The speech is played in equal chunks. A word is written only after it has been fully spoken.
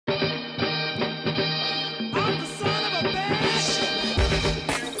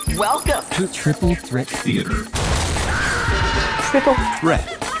Welcome to Triple Threat Theater. Triple Threat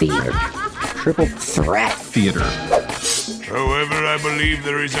Theater. Triple Threat Theater. However, I believe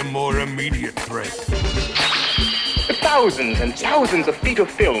there is a more immediate threat. Thousands and thousands of feet of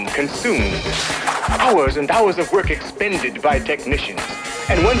film consumed. Hours and hours of work expended by technicians.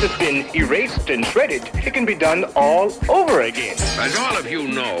 And once it's been erased and shredded, it can be done all over again. As all of you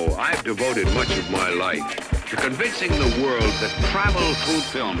know, I've devoted much of my life to convincing the world that travel through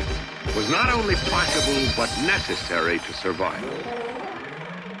film was not only possible, but necessary to survive.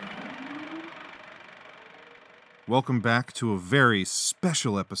 Welcome back to a very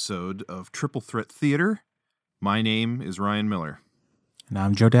special episode of Triple Threat Theater. My name is Ryan Miller. And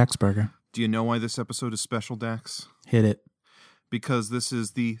I'm Joe Daxberger. Do you know why this episode is special, Dax? Hit it. Because this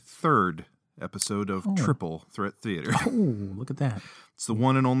is the third episode of Triple Threat Theater. Oh, look at that. It's the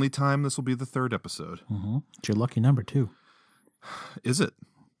one and only time this will be the third episode. Mm-hmm. It's your lucky number, too. Is it?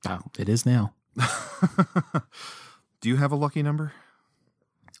 Oh, it is now. Do you have a lucky number?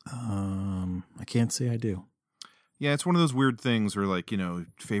 I can't say I do. Yeah, it's one of those weird things where, like, you know,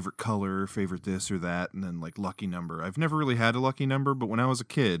 favorite color, favorite this or that, and then, like, lucky number. I've never really had a lucky number, but when I was a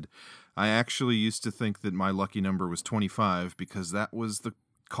kid, I actually used to think that my lucky number was 25 because that was the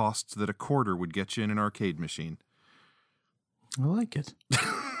cost that a quarter would get you in an arcade machine. I like it.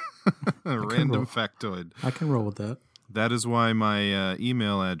 A random factoid. I can roll with that. That is why my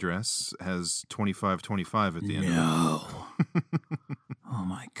email address has 2525 at the end. No. Oh,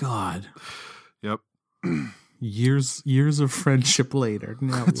 my God. Yep. Years of friendship later.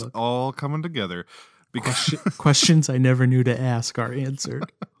 Now It's look. all coming together. Because Questions I never knew to ask are answered.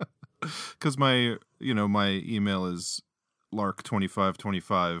 Because my email is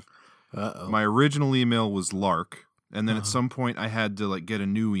Lark2525. Uh-oh. My original email was Lark, and then at some point I had to like get a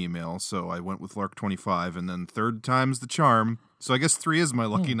new email, so I went with Lark25, and then third time's the charm. So I guess 3 is my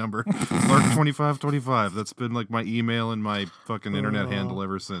lucky number. Lark2525. That's been like my email and my fucking internet handle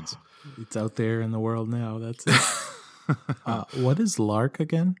ever since. It's out there in the world now. That's it. What is Lark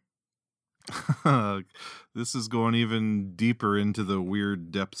again? This is going even deeper into the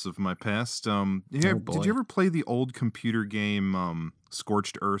weird depths of my past. Did you ever play the old computer game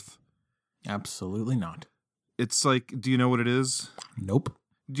Scorched Earth? Absolutely not. It's like, do you know what it is? Nope.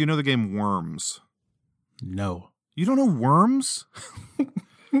 Do you know the game Worms? No. You don't know Worms?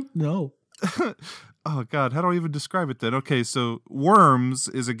 No. Oh, God, how do I even describe it then? Okay, so Worms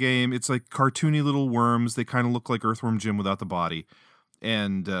is a game. It's like cartoony little worms. They kind of look like Earthworm Jim without the body.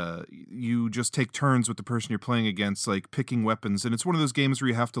 And you just take turns with the person you're playing against, like picking weapons. And it's one of those games where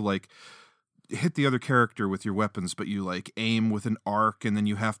you have to like hit the other character with your weapons, but you like aim with an arc, and then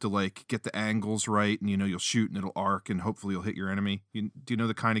you have to like get the angles right, and you'll shoot and it'll arc, and hopefully you'll hit your enemy. Do you know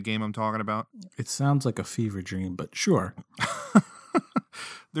the kind of game I'm talking about? It sounds like a fever dream, but sure.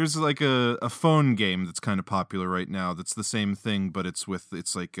 There's like a phone game that's kind of popular right now that's the same thing, but it's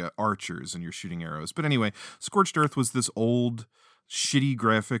like archers and you're shooting arrows. But anyway, Scorched Earth was this old shitty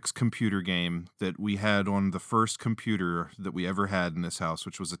graphics computer game that we had on the first computer that we ever had in this house,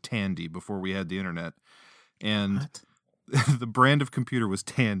 which was a Tandy before we had the internet. And the brand of computer was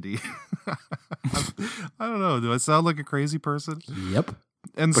Tandy. I don't know. Do I sound like a crazy person? Yep.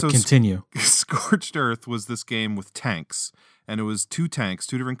 And but so continue. Scorched Earth was this game with tanks, and it was 2 tanks,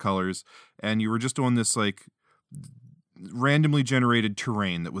 2 different colors, and you were just on this like randomly generated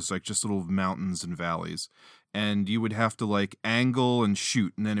terrain that was like just little mountains and valleys. And you would have to like angle and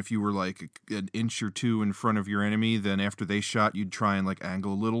shoot. And then if you were like an inch or 2 in front of your enemy, then after they shot, you'd try and like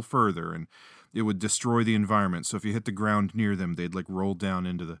angle a little further, and it would destroy the environment. So if you hit the ground near them, they'd like roll down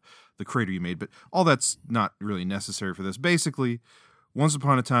into the crater you made. But all that's not really necessary for this. Basically, once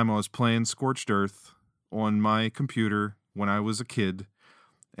upon a time I was playing Scorched Earth on my computer when I was a kid.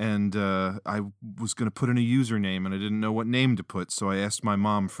 And I was going to put in a username, and I didn't know what name to put, so I asked my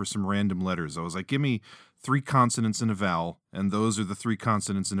mom for some random letters. I was like, give me 3 consonants and a vowel, and those are the 3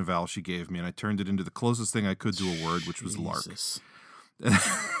 consonants and a vowel she gave me, and I turned it into the closest thing I could to a word, which was Lark.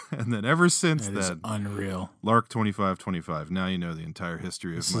 And then ever since that then, is unreal. Lark2525. Now you know the entire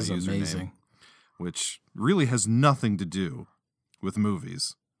history of my username, amazing. Which really has nothing to do with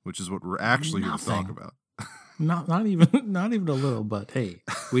movies, which is what we're actually here to talk about. Not even a little, but hey,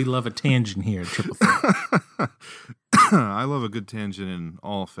 we love a tangent here at Triple Threat. I love a good tangent in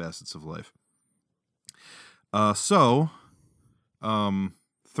all facets of life.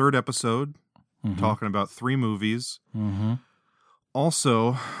 Third episode, talking about 3 movies. Mm-hmm.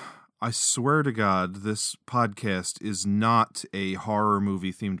 Also, I swear to God, this podcast is not a horror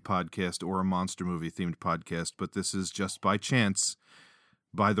movie themed podcast or a monster movie themed podcast, but this is just by chance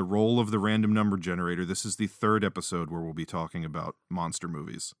by the roll of the random number generator, this is the third episode where we'll be talking about monster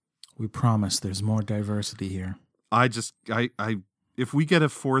movies. We promise there's more diversity here. If we get a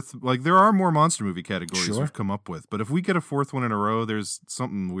fourth, like there are more monster movie categories Sure. we've come up with, but if we get a fourth one in a row, there's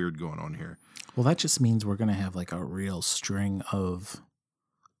something weird going on here. Well, that just means we're going to have like a real string of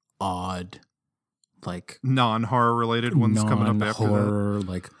odd, like Non-horror related ones coming up after that. non-horror,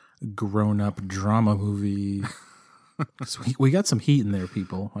 like grown-up drama movie. 'Cause we got some heat in there,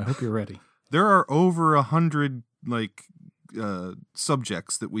 people. I hope you're ready. There are over 100 like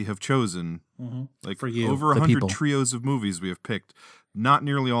subjects that we have chosen. Like For you, over the 100 people. trios of movies we have picked. Not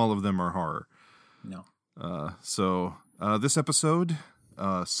nearly all of them are horror. No. So this episode,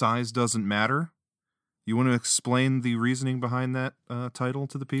 Size Doesn't Matter. You want to explain the reasoning behind that title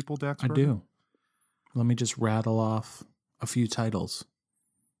to the people, Dax? I do. Let me just rattle off a few titles.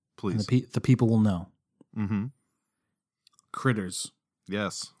 And Please. the people will know. Mm-hmm. Critters.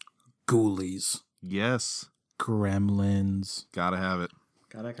 Yes. Ghoulies. Yes. Gremlins. Gotta have it.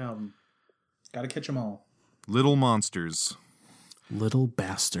 Gotta come. Gotta catch them all. Little Monsters. Little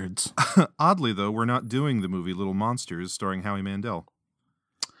bastards. Oddly, though, we're not doing the movie Little Monsters starring Howie Mandel.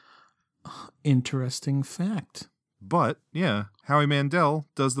 Interesting fact. But, yeah, Howie Mandel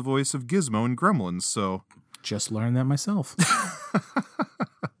does the voice of Gizmo in Gremlins, so Just learned that myself.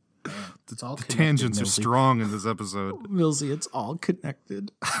 It's all the connected, tangents are Millsy. strong in this episode. Millsy, it's all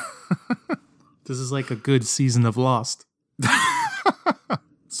connected. This is like a good season of Lost.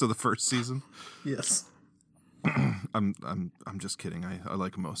 So the first season? Yes. I'm just kidding. I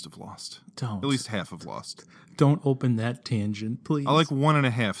like most of Lost. Don't. At least half of Lost. Don't open that tangent, please. I like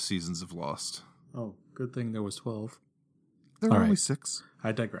 1.5 seasons of Lost. Oh, good thing there was 12. There were All only right. 6.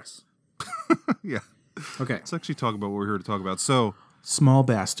 I digress. Yeah. Okay. Let's actually talk about what we're here to talk about. So, Small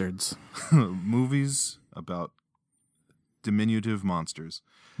bastards. movies about diminutive monsters.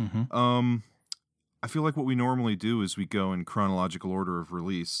 Mm-hmm. I feel like what we normally do is we go in chronological order of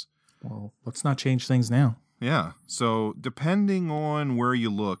release. Well, let's not change things now. Yeah. So depending on where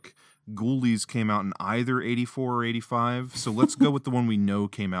you look, Ghoulies came out in either 84 or 85. So let's go with the one we know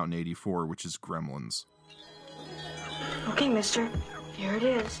came out in 84, which is Gremlins. Okay, mister. Here it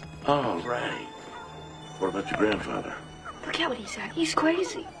is. All right. What about your grandfather? Forget what he said. He's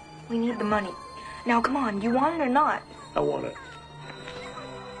crazy. We need the money. Now, come on. You want it or not? I want it.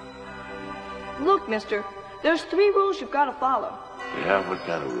 Look, mister. There's 3 rules you've got to follow. Yeah, what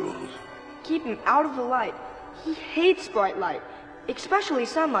kind of rules? Keep him out of the light. He hates bright light, especially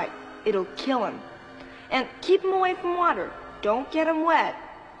sunlight. It'll kill him. And keep him away from water. Don't get him wet.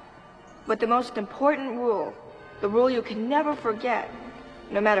 But the most important rule, the rule you can never forget,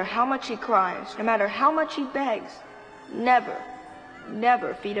 no matter how much he cries, no matter how much he begs, never,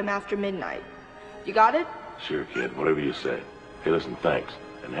 never feed him after midnight. You got it? Sure, kid. Whatever you say. Hey, listen, thanks.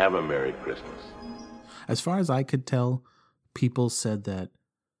 And have a Merry Christmas. As far as I could tell, people said that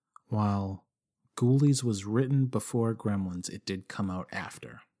while Ghoulies was written before Gremlins, it did come out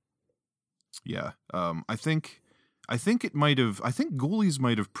after. Yeah. I think it might have. I think Ghoulies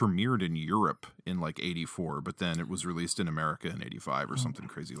might have premiered in Europe in like 84, but then it was released in America in 85 or something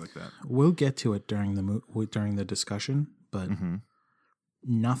crazy like that. We'll get to it during the discussion, but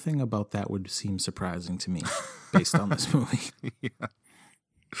nothing about that would seem surprising to me based on this movie. Yeah.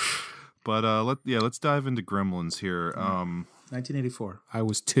 But let's dive into Gremlins here. 1984. I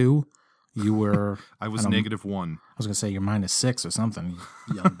was 2. You were. I was don't- -1. I was gonna say you're -6 or something,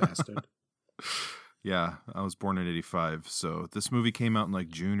 you young bastard. Yeah, I was born in 85, so this movie came out in like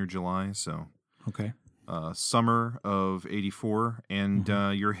June or July, so Okay. summer of 84, and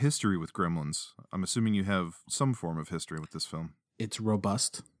your history with Gremlins. I'm assuming you have some form of history with this film. It's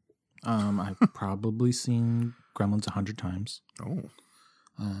robust. I've probably seen Gremlins 100 times. Oh.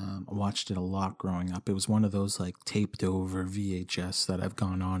 I watched it a lot growing up. It was one of those like taped over VHS that I've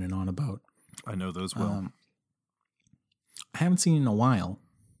gone on and on about. I know those well. I haven't seen it in a while.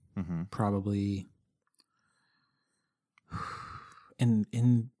 Mm-hmm. Probably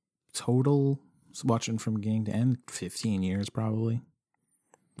in total, watching from beginning to end, 15 years probably.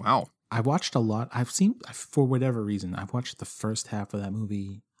 Wow. I watched a lot. I've seen, for whatever reason, I've watched the first half of that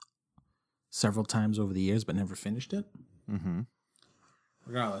movie several times over the years, but never finished it. Mm-hmm.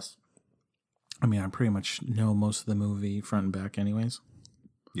 Regardless. I mean, I pretty much know most of the movie front and back anyways.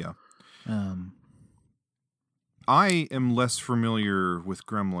 Yeah. Um, I am less familiar with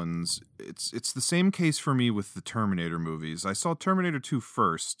Gremlins. It's the same case for me with the Terminator movies. I saw Terminator 2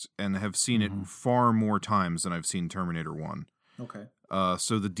 first and have seen it far more times than I've seen Terminator 1. okay.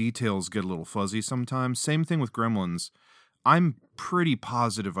 So the details get a little fuzzy sometimes. Same thing with Gremlins. I'm pretty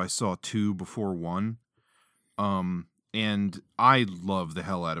positive I saw 2 before 1. And I love the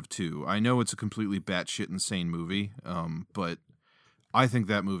hell out of 2. I know it's a completely batshit insane movie, but I think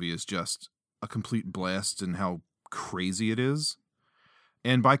that movie is just a complete blast in how crazy it is.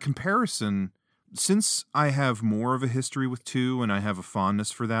 And by comparison, since I have more of a history with 2 and I have a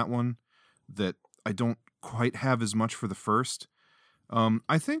fondness for that one that I don't quite have as much for the first,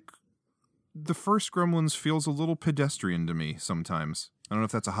 I think the first Gremlins feels a little pedestrian to me sometimes. I don't know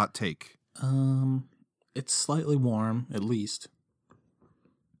if that's a hot take. It's slightly warm, at least.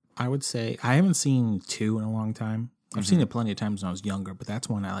 I would say I haven't seen 2 in a long time. I've seen it plenty of times when I was younger, but that's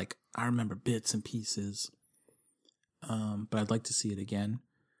one I remember bits and pieces. But I'd like to see it again.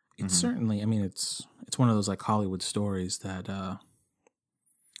 It's certainly, I mean, it's one of those like Hollywood stories that,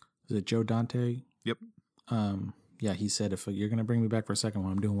 is it Joe Dante? Yep. Yeah, he said, if you're going to bring me back for a second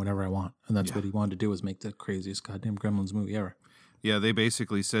one, I'm doing whatever I want. And that's what he wanted to do, was make the craziest goddamn Gremlins movie ever. Yeah, they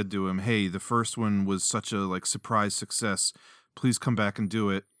basically said to him, hey, the first one was such a surprise success. Please come back and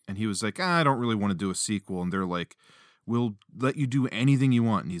do it. And he was like, I don't really want to do a sequel. And they're like, we'll let you do anything you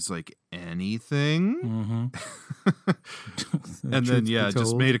want. And he's like, anything? And then,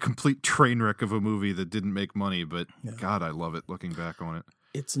 just made a complete train wreck of a movie that didn't make money. But God, I love it looking back on it.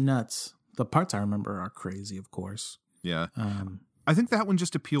 It's nuts. The parts I remember are crazy, of course. Yeah. I think that one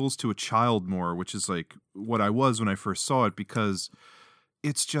just appeals to a child more, which is what I was when I first saw it, because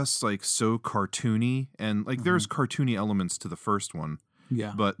it's just so cartoony. And there's cartoony elements to the first one.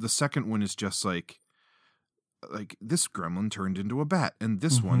 Yeah. But the second one is just this gremlin turned into a bat, and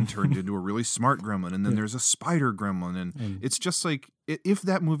this one turned into a really smart gremlin, and then there's a spider gremlin, and it's just if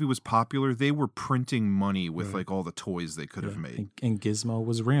that movie was popular, they were printing money with all the toys they could have made. And Gizmo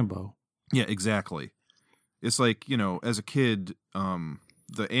was Rambo. Yeah, exactly. It's as a kid,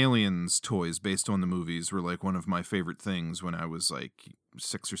 the Aliens toys based on the movies were one of my favorite things when I was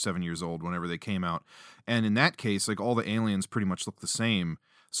 6 or 7 years old, whenever they came out. And in that case, all the aliens pretty much look the same.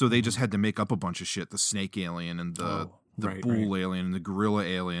 So they just had to make up a bunch of shit. The snake alien and the bull alien and the gorilla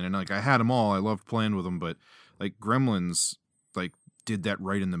alien. And I had them all. I loved playing with them. But Gremlins, did that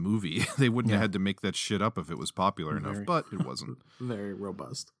right in the movie. They wouldn't have had to make that shit up if it was popular enough, but it wasn't. Very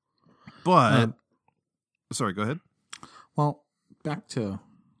robust. But, sorry, go ahead. Well, back to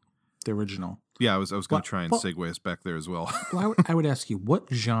the original. Yeah, I was going to try and segue us back there as well. Well, I would ask you, what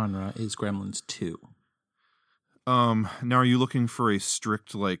genre is Gremlins 2? Now, are you looking for a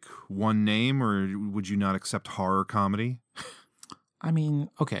strict one name, or would you not accept horror comedy? I mean,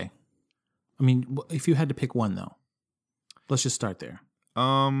 okay. I mean, if you had to pick one, though, let's just start there.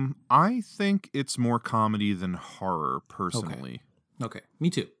 I think it's more comedy than horror, personally. Okay. Me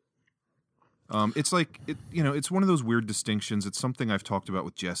too. It's it's one of those weird distinctions. It's something I've talked about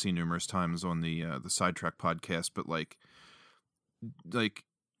with Jesse numerous times on the Sidetrack podcast, but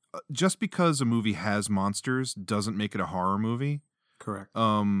just because a movie has monsters doesn't make it a horror movie. Correct.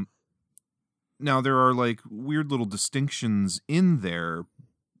 Now there are weird little distinctions in there,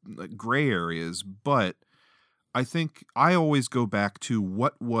 gray areas, but I think I always go back to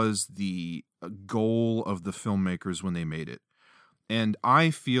what was the goal of the filmmakers when they made it. And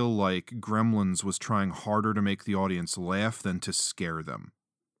I feel like Gremlins was trying harder to make the audience laugh than to scare them.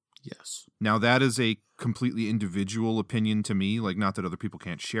 Yes. Now, that is a completely individual opinion to me, not that other people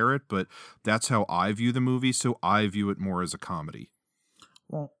can't share it, but that's how I view the movie, so I view it more as a comedy.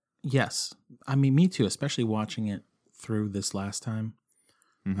 Well, yes. I mean, me too, especially watching it through this last time.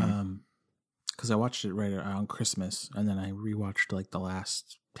 Because I watched it right around Christmas, and then I rewatched the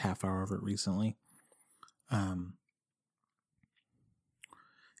last half hour of it recently.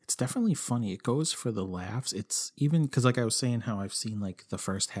 It's definitely funny. It goes for the laughs. It's even because, I was saying, how I've seen the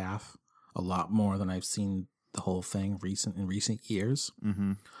first half a lot more than I've seen the whole thing in recent years.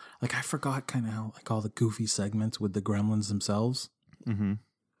 Mm-hmm. I forgot kind of how all the goofy segments with the Gremlins themselves. Mm-hmm.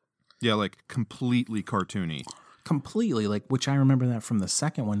 Yeah, completely cartoony. Completely, which I remember that from the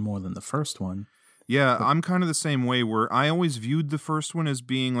second one more than the first one. Yeah, I'm kind of the same way, where I always viewed the first one as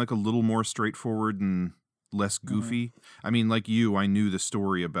being a little more straightforward and less goofy. Mm-hmm. I mean, like you, I knew the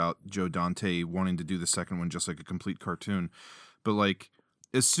story about Joe Dante wanting to do the second one just like a complete cartoon. But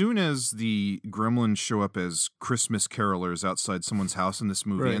as soon as the gremlins show up as Christmas carolers outside someone's house in this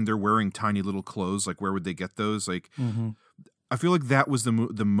movie, and they're wearing tiny little clothes, where would they get those? I feel like that was the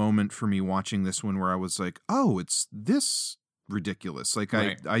moment for me watching this one where I was like, oh, it's this ridiculous.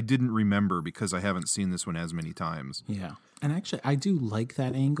 I didn't remember because I haven't seen this one as many times. Yeah. And actually, I do like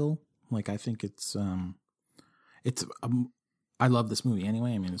that angle. I think it's I love this movie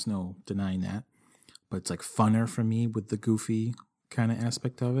anyway. I mean, there's no denying that. But it's funner for me with the goofy kind of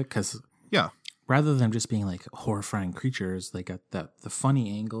aspect of it. Because rather than just being horrifying creatures, they got the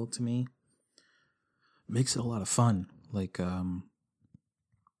funny angle to me. Makes it a lot of fun. There's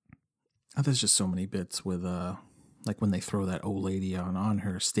just so many bits with Like when they throw that old lady on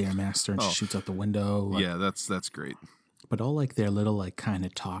her Stairmaster and she shoots out the window. Like, yeah, that's great. But all like their little like kind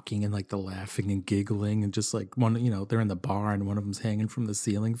of talking and like the laughing and giggling and just like one, they're in the bar and one of them's hanging from the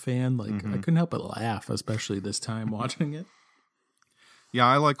ceiling fan. Like I couldn't help but laugh, especially this time watching it. Yeah,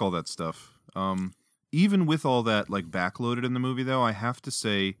 I like all that stuff. Even with all that like backloaded in the movie, though, I have to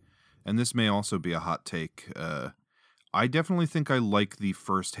say, and this may also be a hot take, I definitely think I like the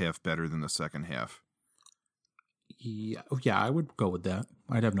first half better than the second half. Yeah, I would go with that.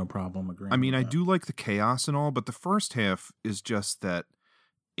 I'd have no problem agreeing. I mean, with I that. do like the chaos and all, but the first half is just that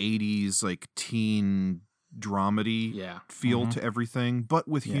 80s like teen dramedy feel to everything, but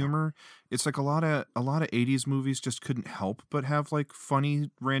with humor. It's like a lot of 80s movies just couldn't help but have like funny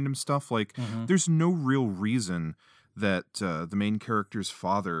random stuff. Like there's no real reason that the main character's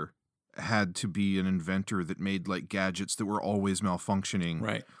father had to be an inventor that made like gadgets that were always malfunctioning,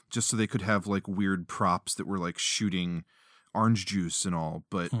 right? Just so they could have like weird props that were like shooting orange juice and all.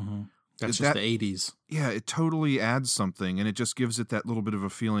 But that's just the 80s. Yeah, it totally adds something, and it just gives it that little bit of a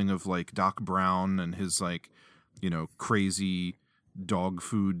feeling of like Doc Brown and his like, crazy dog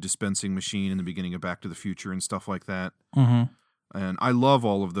food dispensing machine in the beginning of Back to the Future and stuff like that. And I love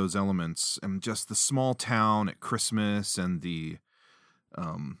all of those elements, and just the small town at Christmas and the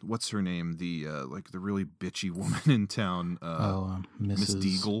what's her name? The like the really bitchy woman in town, Miss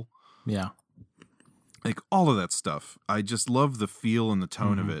Deagle. Yeah. Like all of that stuff. I just love the feel and the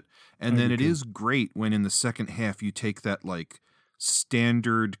tone of it. And then it is great when in the second half you take that like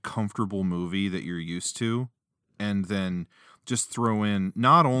standard comfortable movie that you're used to and then just throw in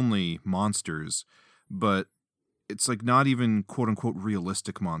not only monsters, but it's like not even quote unquote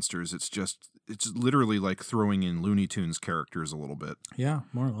realistic monsters. It's literally like throwing in Looney Tunes characters a little bit. Yeah,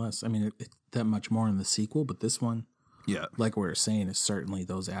 more or less. I mean, it's that much more in the sequel, but this one, yeah, like we were saying, is certainly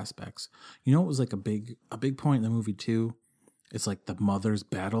those aspects. It was like a big point in the movie too. It's like the mother's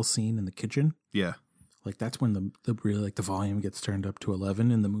battle scene in the kitchen. Yeah, like that's when the really like the volume gets turned up to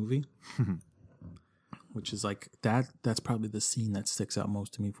 11 in the movie. Which is like that's probably the scene that sticks out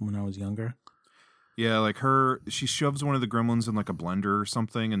most to me from when I was younger. Yeah, like she shoves one of the gremlins in like a blender or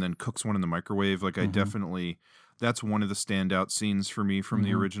something and then cooks one in the microwave. Like I definitely, that's one of the standout scenes for me from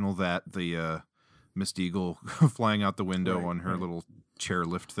the original, that the Miss Deagle flying out the window on her little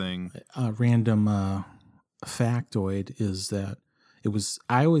chairlift thing. A random factoid is that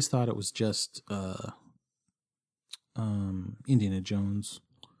I always thought it was just Indiana Jones,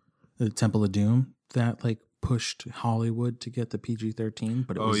 the Temple of Doom, that like pushed Hollywood to get the PG-13,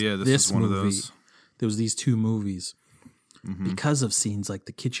 but it was this is one movie. Of those. There was these two movies because of scenes like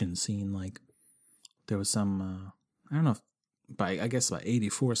the kitchen scene. Like there was some, I don't know, by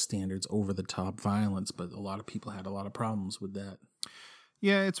 84 standards, over the top violence, but a lot of people had a lot of problems with that.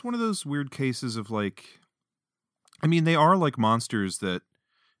 Yeah, it's one of those weird cases of like, I mean, they are like monsters that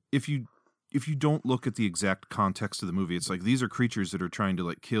if you don't look at the exact context of the movie, it's like these are creatures that are trying to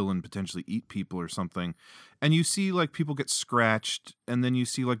like kill and potentially eat people or something. And you see like people get scratched, and then you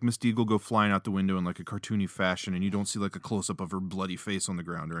see like Miss Deagle go flying out the window in like a cartoony fashion, and you don't see like a close up of her bloody face on the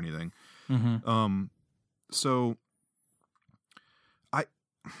ground or anything. So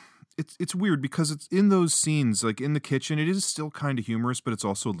it's weird because it's in those scenes, like in the kitchen, it is still kind of humorous, but it's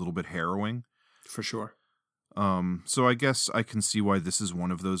also a little bit harrowing. For sure. So I guess I can see why this is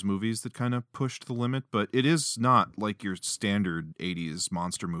one of those movies that kind of pushed the limit, but it is not like your standard 80s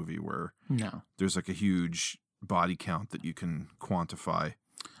monster movie where there's like a huge body count that you can quantify.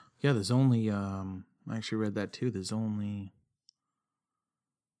 Yeah, there's only, I actually read that too. There's only,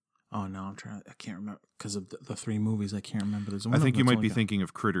 I can't remember because of the three movies. I can't remember. I think you might be thinking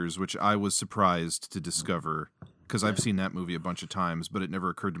of Critters, which I was surprised to discover. Because I've seen that movie a bunch of times, but it never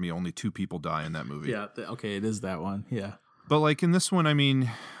occurred to me only 2 people die in that movie. Yeah, okay, it is that one. Yeah, but like in this one, I mean,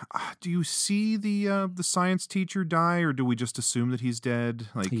 do you see the science teacher die, or do we just assume that he's dead?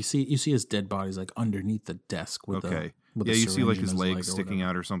 Like you see his dead body's like underneath the desk with you see like his leg sticking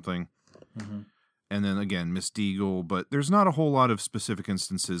out or something. And then again, Miss Deagle, but there's not a whole lot of specific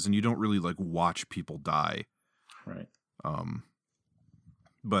instances, and you don't really like watch people die, right?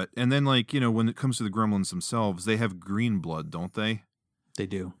 But, and then like, when it comes to the gremlins themselves, they have green blood, don't they? They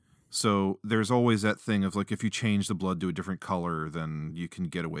do. So there's always that thing of like, if you change the blood to a different color, then you can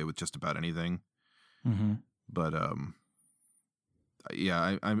get away with just about anything. But,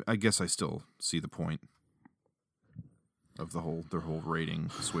 yeah, I guess I still see the point of their whole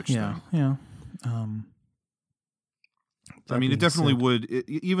rating switch thing. Yeah. I mean, it definitely would,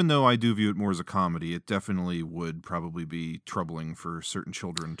 even though I do view it more as a comedy, it definitely would probably be troubling for certain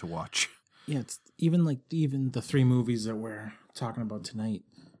children to watch. Yeah, it's even the 3 movies that we're talking about tonight,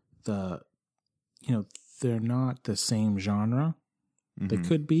 they're not the same genre. They Mhm.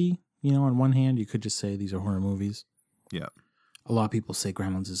 could be, on one hand, you could just say these are horror movies. Yeah. A lot of people say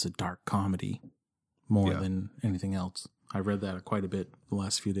Gremlins is a dark comedy more Yeah. than anything else. I read that quite a bit the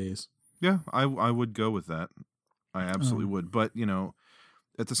last few days. Yeah, I would go with that. I absolutely would. But,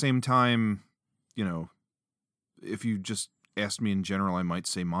 at the same time, if you just asked me in general, I might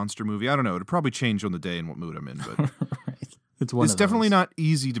say monster movie. I don't know. It'd probably change on the day and what mood I'm in, but Right. It's definitely not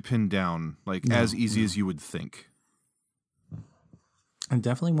easy to pin down, as easy no. as you would think. And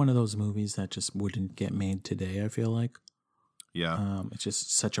definitely one of those movies that just wouldn't get made today, I feel like. Yeah. It's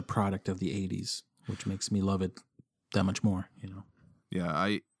just such a product of the 80s, which makes me love it that much more, Yeah,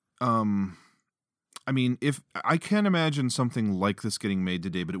 I mean, if I can't imagine something like this getting made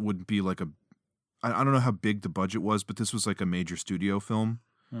today, but it wouldn't be like I don't know how big the budget was, but this was like a major studio film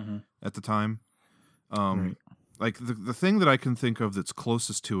at the time. Right. Like the thing that I can think of that's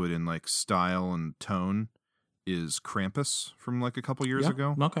closest to it in like style and tone is Krampus from like a couple years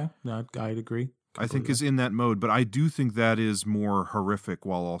ago. Okay, I'd agree. I think is in that mode, but I do think that is more horrific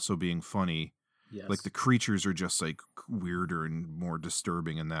while also being funny. Yes. Like the creatures are just like weirder and more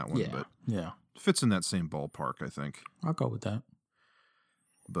disturbing in that one, but yeah, fits in that same ballpark, I think. I'll go with that.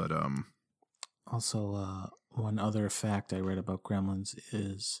 But Also, one other fact I read about Gremlins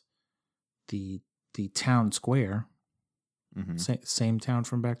is the town square, same town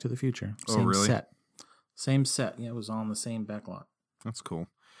from Back to the Future. Same really? Same set. Yeah, it was all in the same backlot. that's cool.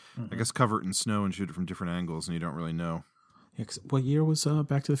 I guess cover it in snow and shoot it from different angles, and you don't really know. Yeah, 'cause what year was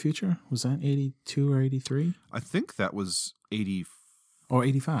Back to the Future? Was that 82 or 83? I think that was 85. Or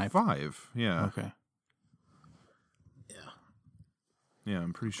 85? Yeah. Okay. Yeah,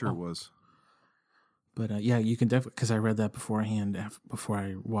 I'm pretty sure it was. But yeah, you can definitely, because I read that beforehand, before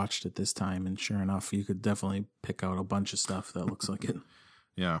I watched it this time, and sure enough, you could definitely pick out a bunch of stuff that looks like it.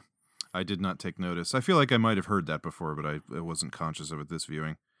 Yeah. I did not take notice. I feel like I might have heard that before, but I wasn't conscious of it this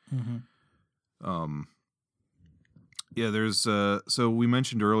viewing. Yeah, there's so we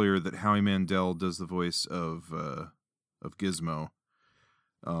mentioned earlier that Howie Mandel does the voice of Gizmo.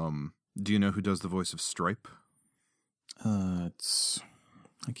 Do you know who does the voice of Stripe?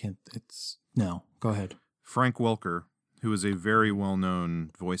 No, go ahead. Frank Welker, who is a very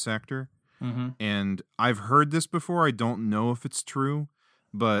well-known voice actor. Mm-hmm. And I've heard this before. I don't know if it's true,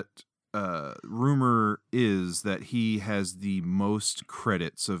 but rumor is that he has the most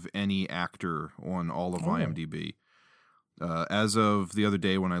credits of any actor on all of IMDb. As of the other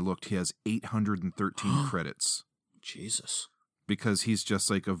day when I looked, he has 813 credits. Jesus. Because he's just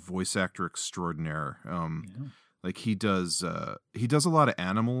like a voice actor extraordinaire. Like he does a lot of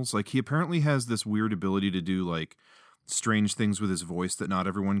animals. Like he apparently has this weird ability to do like strange things with his voice that not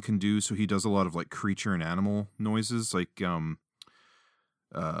everyone can do. So he does a lot of like creature and animal noises. Like, do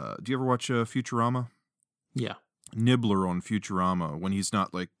you ever watch Futurama? Yeah. Nibbler on Futurama, when he's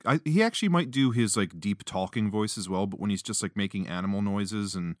not like, he actually might do his like deep talking voice as well, but when he's just like making animal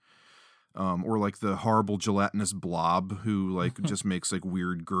noises and or like the horrible gelatinous blob who like just makes like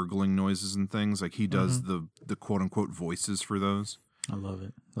weird gurgling noises and things, like he does the quote unquote voices for those. I love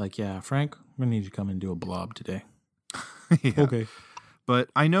it. Like, yeah, Frank, I'm gonna need you to come and do a blob today. Yeah. Okay. But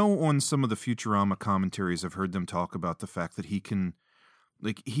I know on some of the Futurama commentaries, I've heard them talk about the fact that he can,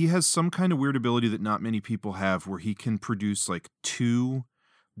 like, he has some kind of weird ability that not many people have, where he can produce like 2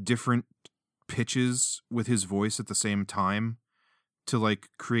 different pitches with his voice at the same time to like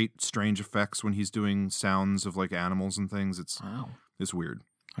create strange effects when he's doing sounds of like animals and things. It's weird.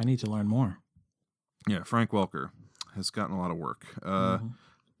 I need to learn more. Yeah, Frank Welker has gotten a lot of work.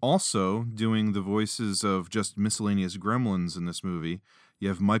 Also doing the voices of just miscellaneous gremlins in this movie, you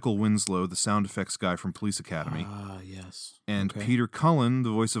have Michael Winslow, the sound effects guy from Police Academy. Yes. And Okay. Peter Cullen, the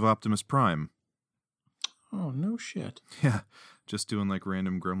voice of Optimus Prime. Oh, no shit. Yeah, just doing like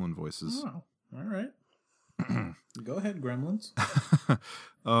random gremlin voices. Oh, all right. Go ahead, Gremlins.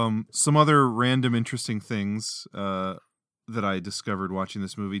 Some other random interesting things that I discovered watching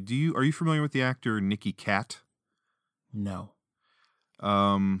this movie. Are you familiar with the actor Nicky Katt? No.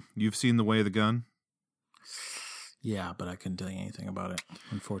 You've seen The Way of the Gun? Yeah, but I couldn't tell you anything about it,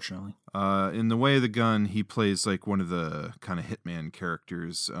 unfortunately. In The Way of the Gun, he plays like one of the kind of hitman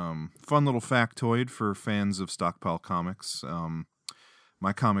characters. Fun little factoid for fans of Stockpile Comics.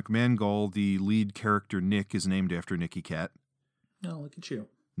 My comic Mangol, the lead character Nick, is named after Nicky Katt. No, look at you.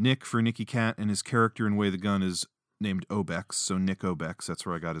 Nick for Nicky Katt, and his character in Way of the Gun is named Obex, so Nick Obex. That's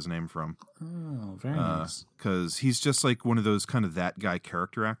where I got his name from. Oh, very nice. Because he's just like one of those kind of that guy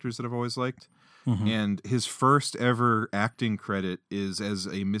character actors that I've always liked. And his first ever acting credit is as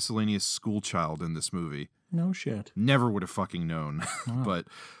a miscellaneous school child in this movie. No shit. Never would have fucking known. But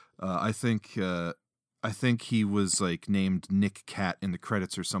I think I think he was like named Nick Cat in the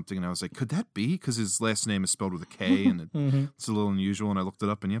credits or something, and I was like, could that be? Because his last name is spelled with a K, and it's a little unusual. And I looked it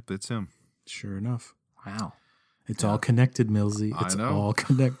up, and yep, it's him. Sure enough. Wow. It's all connected, Millsy. It's all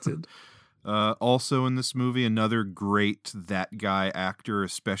connected. Also in this movie, another great that guy actor,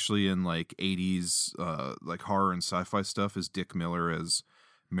 especially in like 80s like horror and sci-fi stuff, is Dick Miller as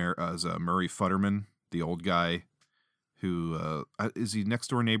Murray Futterman, the old guy who is he next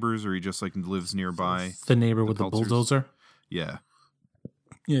door neighbors, or he just like lives nearby? The neighbor with the Peltzers? bulldozer? Yeah.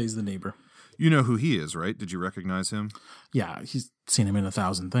 Yeah, he's the neighbor. You know who he is, right? Did you recognize him? Yeah, he's seen him in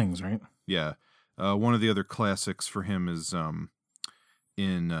 1,000 things, right? Yeah. One of the other classics for him is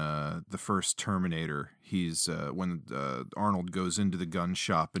in the first Terminator. He's when Arnold goes into the gun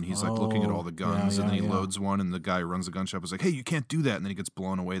shop and he's like looking at all the guns, and then he loads one, and the guy who runs the gun shop is like, hey, you can't do that, and then he gets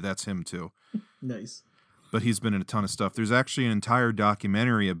blown away. That's him too. Nice. But he's been in a ton of stuff. There's actually an entire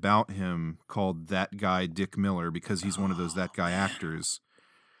documentary about him called That Guy Dick Miller, because he's one of those that guy actors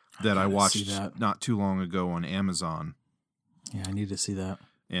that I watched not too long ago on Amazon. Yeah, I need to see that.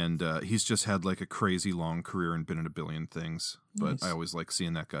 And he's just had like a crazy long career and been in a billion things. But I always like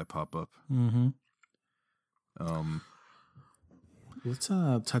seeing that guy pop up. Mm-hmm. Let's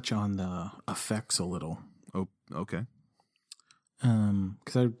touch on the effects a little. Oh, okay.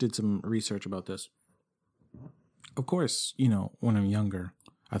 Because I did some research about this. Of course, you know, when I'm younger,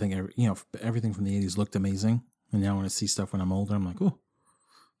 I think everything from the 80s looked amazing. And now when I see stuff when I'm older, I'm like, oh,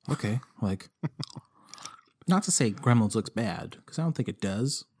 okay. Like, not to say Gremlins looks bad, because I don't think it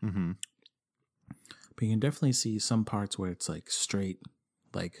does. Mm-hmm. But you can definitely see some parts where it's like straight,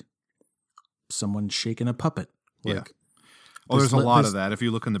 like someone shaking a puppet. Like, yeah. Oh, there's a lot of that. If you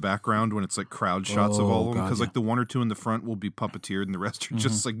look in the background when it's like crowd shots of all of them, because like the one or two in the front will be puppeteered and the rest are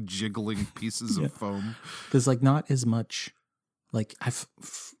just like jiggling pieces of foam. There's like not as much, like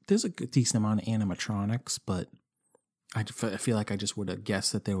there's a decent amount of animatronics, but I feel like I just would have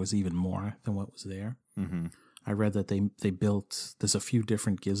guessed that there was even more than what was there. Mm-hmm. I read that they built, there's a few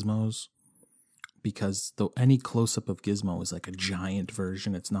different gizmos, because any close-up of Gizmo is like a giant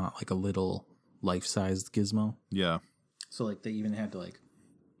version. It's not like a little life-sized Gizmo. Yeah. So like they even had to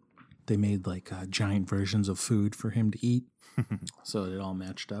they made like giant versions of food for him to eat. So it all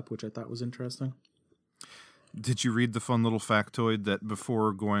matched up, which I thought was interesting. Did you read the fun little factoid that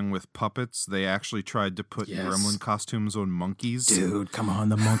before going with puppets, they actually tried to put gremlin costumes on monkeys? Dude, come on.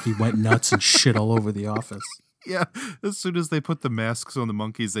 The monkey went nuts and shit all over the office. Yeah. As soon as they put the masks on the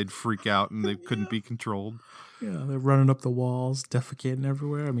monkeys, they'd freak out and they couldn't be controlled. Yeah, they're running up the walls, defecating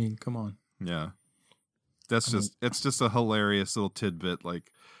everywhere. I mean, come on. Yeah. It's just a hilarious little tidbit.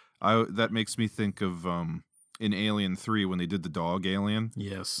 Like, that makes me think of in Alien 3 when they did the dog alien.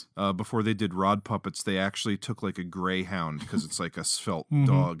 Yes. Before they did rod puppets, they actually took like a greyhound, because it's like a svelte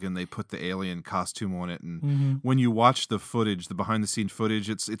dog, and they put the alien costume on it. And when you watch the footage, the behind the scene footage,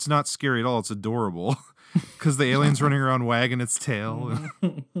 it's not scary at all. It's adorable, because the alien's running around wagging its tail.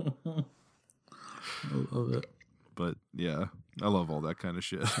 I love it. But yeah, I love all that kind of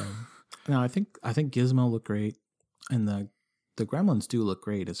shit. No, I think Gizmo looked great, and the Gremlins do look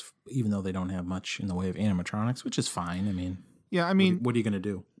great, even though they don't have much in the way of animatronics, which is fine. I mean, yeah, I mean, what are you gonna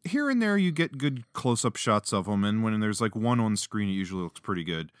do? Here and there, you get good close-up shots of them, and when there's like one on screen, it usually looks pretty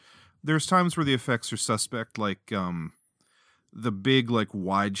good. There's times where the effects are suspect, like the big like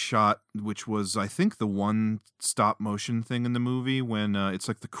wide shot, which was I think the one stop motion thing in the movie when it's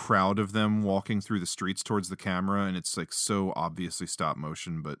like the crowd of them walking through the streets towards the camera, and it's like so obviously stop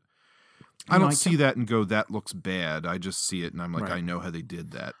motion, but I don't see that and go, that looks bad. I just see it and I'm like, right. I know how they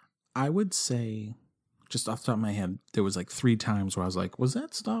did that. I would say, just off the top of my head, there was like 3 times where I was like, was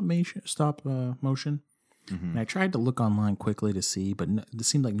that stop motion? Mm-hmm. And I tried to look online quickly to see, but it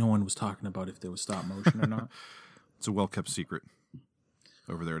seemed like no one was talking about if there was stop motion or not. It's a well-kept secret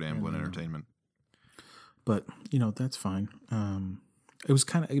over there at Amblin Entertainment. But, you know, that's fine.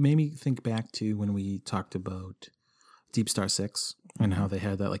 It made me think back to when we talked about Deep Star 6 and how they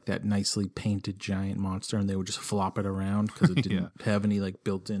had that nicely painted giant monster and they would just flop it around because it didn't have any like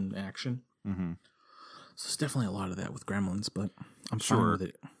built-in action. Mm-hmm. So there's definitely a lot of that with Gremlins, but I'm fine with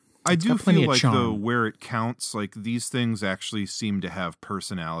it. I do feel like, though, where it counts, like these things actually seem to have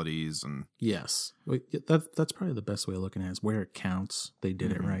personalities. And yes, that's probably the best way of looking at it, is where it counts. They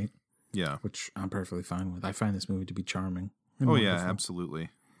did it right. Yeah. Which I'm perfectly fine with. I find this movie to be charming. Oh, yeah, absolutely.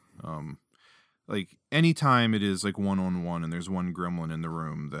 Like anytime it is like one-on-one and there's one gremlin in the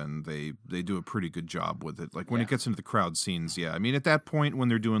room, then they do a pretty good job with it. Like when it gets into the crowd scenes, I mean, at that point when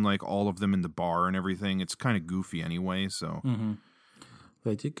they're doing like all of them in the bar and everything, it's kind of goofy anyway, so... Mm-hmm.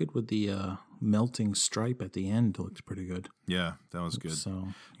 They did good with the melting stripe at the end. It looked pretty good. Yeah, that was good. So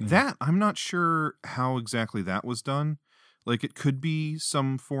you know. That, I'm not sure how exactly that was done. Like, it could be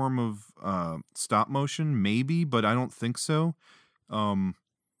some form of stop motion, maybe, but I don't think so. I'm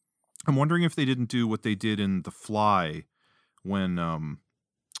wondering if they didn't do what they did in The Fly when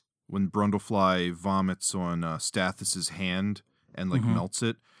Brundlefly vomits on Stathis's hand and like melts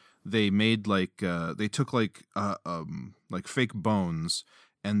it. They made they took like fake bones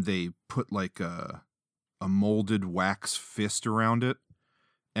and they put like a molded wax fist around it.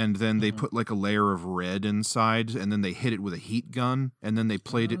 And then they put like a layer of red inside, and then they hit it with a heat gun, and then they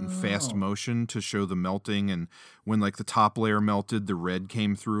played it in fast motion to show the melting. And when like the top layer melted, the red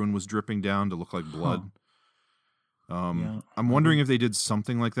came through and was dripping down to look like blood. I'm wondering if they did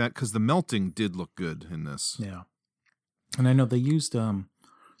something like that, because the melting did look good in this. Yeah. And I know they used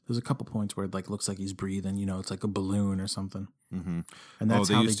there's a couple points where it like looks like he's breathing, you know, it's like a balloon or something. Mm-hmm. And that's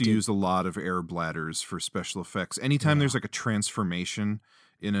they how used to use a lot of air bladders for special effects. Anytime there's like a transformation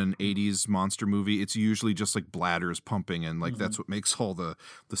in an 80s monster movie, it's usually just like bladders pumping, and like that's what makes all the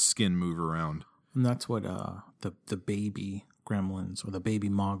skin move around. And that's what the baby gremlins, or the baby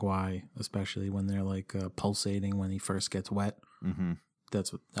mogwai, especially when they're like pulsating when he first gets wet. Mm-hmm.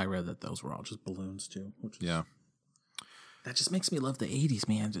 That's what I read, that those were all just balloons too. Which is, that just makes me love the 80s,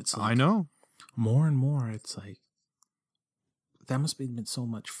 man. It's like, I know. More and more, it's like, that must have been so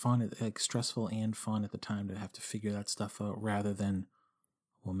much fun, like stressful and fun at the time to have to figure that stuff out, rather than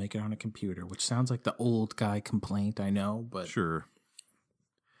we'll make it on a computer, which sounds like the old guy complaint, I know, but sure,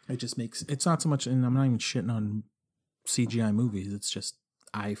 it just makes, it's not so much, and I'm not even shitting on CGI movies, it's just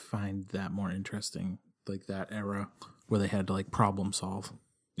I find that more interesting, like that era where they had to like problem solve.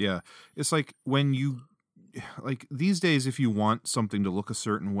 Yeah, it's like when you, like these days, if you want something to look a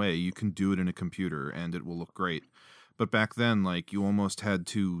certain way, you can do it in a computer and it will look great. But back then, like, you almost had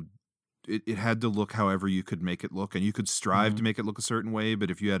to, it had to look however you could make it look, and you could strive to make it look a certain way,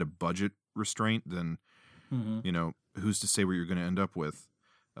 but if you had a budget restraint, then, you know, who's to say what you're going to end up with?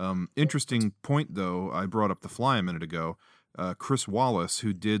 Interesting point, though, I brought up The Fly a minute ago. Chris Wallace,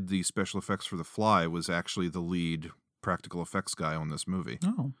 who did the special effects for The Fly, was actually the lead practical effects guy on this movie.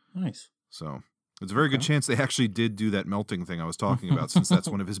 Oh, nice. So it's a very good chance they actually did do that melting thing I was talking about, since that's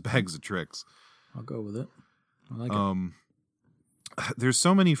one of his bags of tricks. I'll go with it. I like it. There's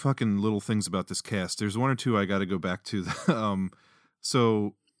so many fucking little things about this cast. There's one or two I got to go back to.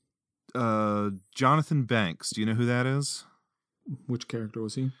 Jonathan Banks. Do you know who that is? Which character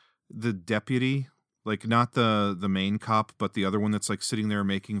was he? The deputy, like not the main cop, but the other one that's like sitting there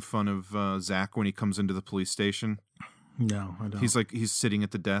making fun of Zach when he comes into the police station. No, I don't. He's sitting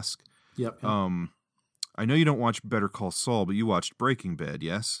at the desk. Yep. I know you don't watch Better Call Saul, but you watched Breaking Bad,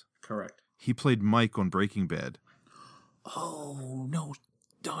 yes? Correct. He played Mike on Breaking Bad. Oh, no.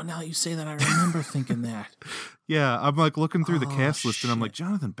 Oh, now you say that, I remember thinking that. Yeah, I'm like looking through the cast list, and I'm like,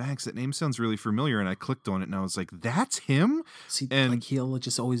 Jonathan Banks, that name sounds really familiar, and I clicked on it, and I was like, that's him? See, and like he'll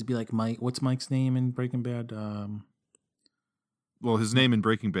just always be like Mike. What's Mike's name in Breaking Bad? Well, his name in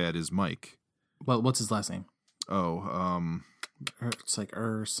Breaking Bad is Mike. Well, what's his last name? Oh, it's like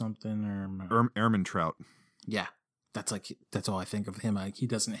something or Ehrmantraut. Yeah, that's all I think of him. Like, he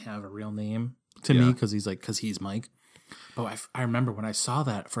doesn't have a real name to me because he's Mike. But I remember when I saw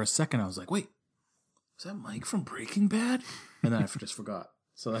that for a second, I was like, wait, is that Mike from Breaking Bad? And then I just forgot.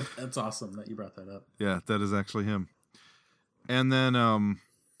 So that's awesome that you brought that up. Yeah, that is actually him. And then,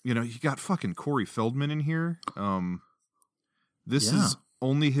 you know, you got fucking Corey Feldman in here. This is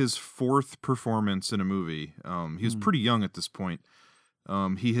only his fourth performance in a movie. He was pretty young at this point.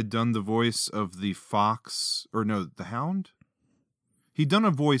 He had done the voice of the Hound? He'd done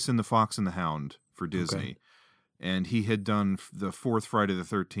a voice in The Fox and the Hound for Disney. Okay. And he had done the fourth Friday the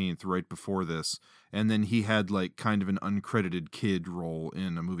 13th right before this. And then he had like kind of an uncredited kid role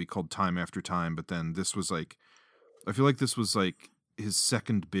in a movie called Time After Time. But then this was like, I feel like this was like his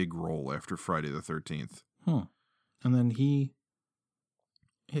second big role after Friday the 13th. And then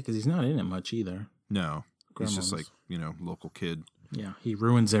because he's not in it much either. No, he's just like, you know, local kid. Yeah, he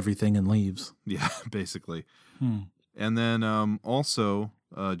ruins everything and leaves. Yeah, basically. And then also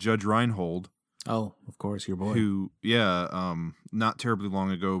Judge Reinhold. Oh, of course, your boy. Who, not terribly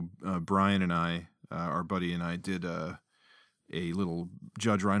long ago, Brian and I, our buddy and I, did a little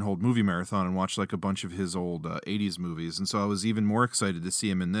Judge Reinhold movie marathon and watched like a bunch of his old 80s movies. And so I was even more excited to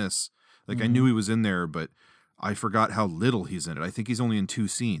see him in this. Like, I knew he was in there, but I forgot how little he's in it. I think he's only in 2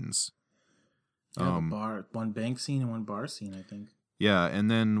 scenes. One bank scene and one bar scene, I think. Yeah,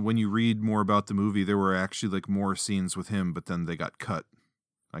 and then when you read more about the movie, there were actually like more scenes with him, but then they got cut.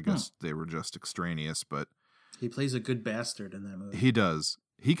 I guess they were just extraneous, but He plays a good bastard in that movie. He does.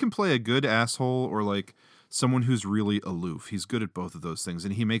 He can play a good asshole or like someone who's really aloof. He's good at both of those things,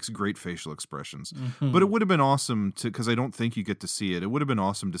 and he makes great facial expressions. Mm-hmm. But it would have been awesome to, because I don't think you get to see it. It would have been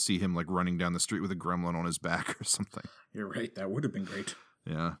awesome to see him like running down the street with a gremlin on his back or something. You're right. That would have been great.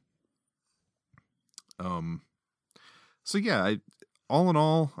 Yeah. So yeah, all in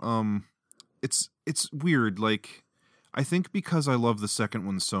all, it's weird. Like, I think because I love the second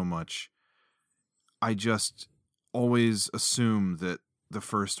one so much, I just always assume that the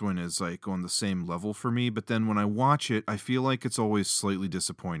first one is like on the same level for me, but then when I watch it, I feel like it's always slightly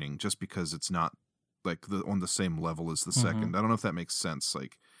disappointing just because it's not like on the same level as the second. I don't know if that makes sense.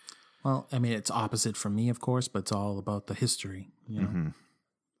 Like, well, I mean, it's opposite from me, of course, but it's all about the history. You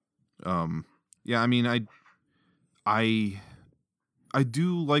know? Yeah, I mean, I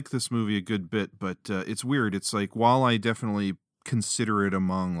do like this movie a good bit, but it's weird. It's like, while I definitely consider it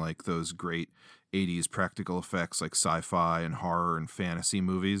among like those great 80s practical effects like sci-fi and horror and fantasy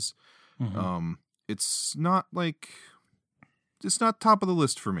movies, it's not top of the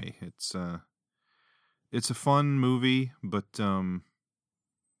list for me. It's a fun movie, but I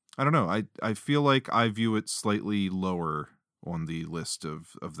don't know. I feel like I view it slightly lower on the list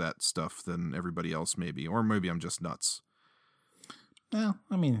of that stuff than everybody else maybe, or maybe I'm just nuts. Well,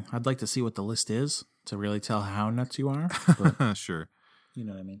 I mean, I'd like to see what the list is to really tell how nuts you are. But Sure. you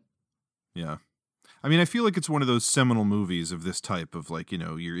know what I mean? Yeah. I mean, I feel like it's one of those seminal movies of this type of like, you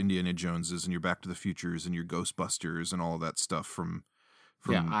know, your Indiana Joneses and your Back to the Futures and your Ghostbusters and all of that stuff from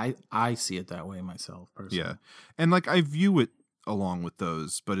Yeah, I see it that way myself, personally. yeah. And like, I view it along with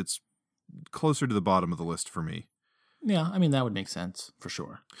those, but it's closer to the bottom of the list for me. Yeah, I mean, that would make sense, for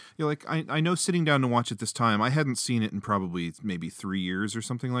sure. Yeah, like, I know sitting down to watch it this time, I hadn't seen it in probably maybe 3 years or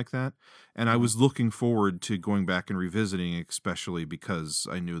something like that. And I was looking forward to going back and revisiting it, especially because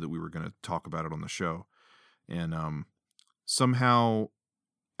I knew that we were going to talk about it on the show. And somehow,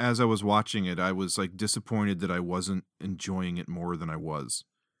 as I was watching it, I was like disappointed that I wasn't enjoying it more than I was.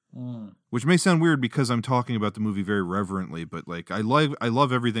 Which may sound weird because I'm talking about the movie very reverently, but like, I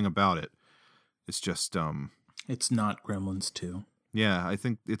love everything about it. It's just It's not Gremlins 2. yeah, I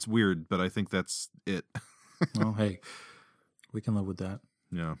think it's weird, but I think that's it. Well, hey, we can live with that.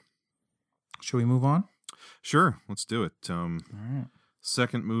 Yeah. Shall we move on? Sure, let's do it. All right.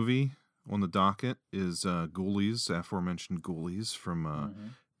 Second movie on the docket is Ghoulies, aforementioned Ghoulies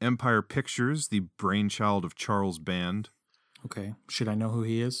from Empire Pictures, the brainchild of Charles Band. Okay. Should I know who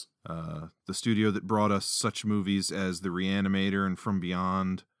he is? The studio that brought us such movies as The Reanimator and From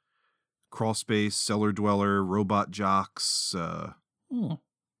Beyond, Crawl Space, Cellar Dweller, Robot Jocks, an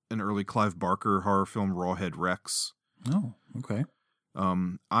early Clive Barker horror film, Rawhead Rex. Oh, okay.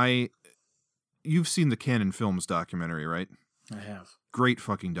 You've seen the Canon Films documentary, right? I have. Great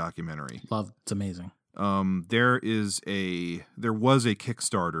fucking documentary. Love. It's amazing. There was a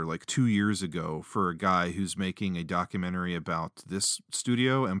Kickstarter like 2 years ago for a guy who's making a documentary about this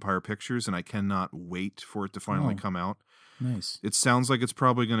studio, Empire Pictures, and I cannot wait for it to finally come out. Nice. It sounds like it's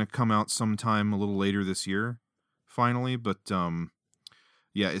probably going to come out sometime a little later this year, finally. But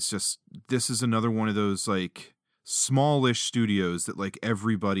yeah, it's just, this is another one of those like smallish studios that like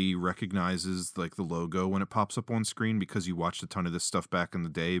everybody recognizes like the logo when it pops up on screen because you watched a ton of this stuff back in the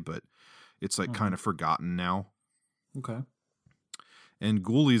day, but it's like kind of forgotten now. Okay. And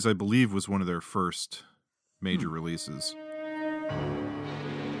Ghoulies, I believe, was one of their first major releases.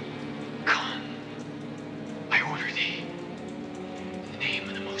 Come, I order thee, in the name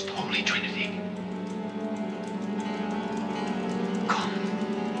of the most holy Trinity. Come,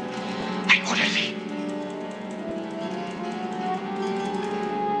 I order thee.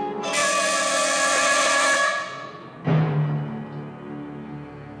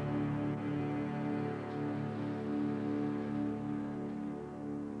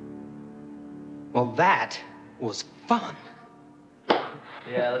 Well, that was fun.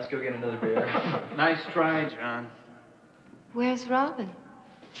 Yeah, let's go get another beer. Nice try, John. Where's Robin?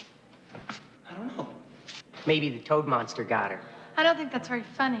 I don't know. Maybe the toad monster got her. I don't think that's very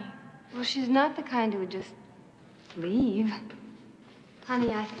funny. Well, she's not the kind who would just leave.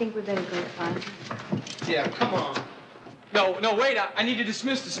 Honey, I think we better go find her. Yeah, come on. No, wait. I need to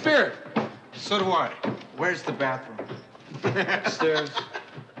dismiss the spirit. So do I. Where's the bathroom? Upstairs.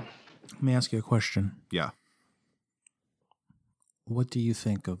 Let me ask you a question. Yeah. What do you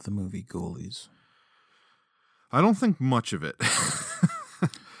think of the movie Ghoulies? I don't think much of it.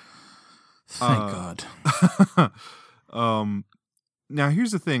 Thank God. Now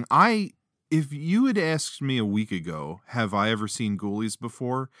here's the thing. If you had asked me a week ago, have I ever seen Ghoulies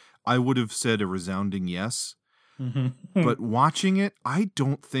before? I would have said a resounding yes. But watching it, I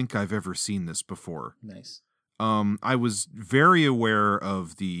don't think I've ever seen this before. Nice. I was very aware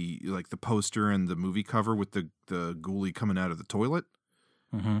of the poster and the movie cover with the ghoulie coming out of the toilet.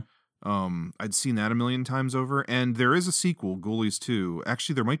 Mm-hmm. I'd seen that a million times over, and there is a sequel, Ghoulies 2.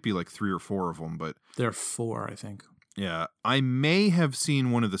 Actually, there might be like 3 or 4 of them, but There are 4, I think. yeah, I may have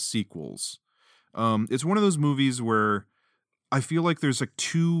seen one of the sequels. It's one of those movies where I feel like there's like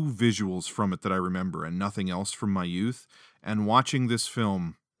 2 visuals from it that I remember and nothing else from my youth. And watching this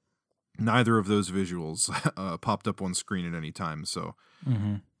film, neither of those visuals popped up on screen at any time. So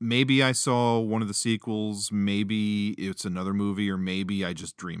maybe I saw one of the sequels, maybe it's another movie, or maybe I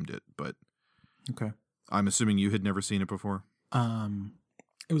just dreamed it. But okay, I'm assuming you had never seen it before.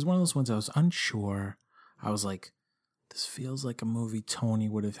 It was one of those ones I was unsure. I was like, this feels like a movie Tony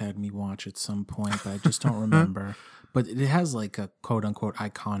would have had me watch at some point, but I just don't remember. But it has like a quote-unquote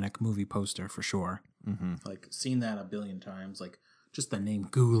iconic movie poster for sure. Mm-hmm. Like, seen that a billion times. Like, just the name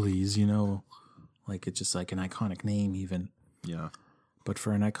Ghoulies, you know? Like, it's just like an iconic name even. Yeah. But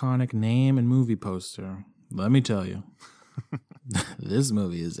for an iconic name and movie poster, let me tell you, this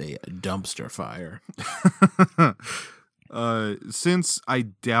movie is a dumpster fire. Since I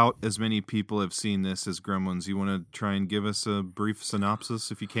doubt as many people have seen this as Gremlins, you want to try and give us a brief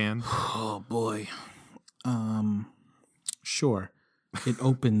synopsis if you can? Oh, boy. Sure. It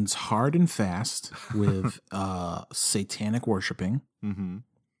opens hard and fast with satanic worshiping. Mm-hmm.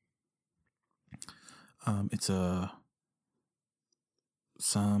 It's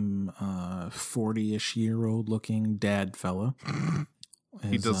some 40-ish year old looking dad fella.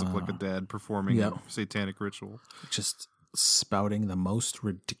 He does look like a dad performing yeah. a satanic ritual. Just spouting the most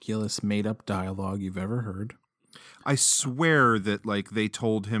ridiculous made up dialogue you've ever heard. I swear that like they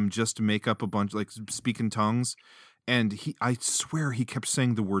told him just to make up a bunch, like speak in tongues, and I swear he kept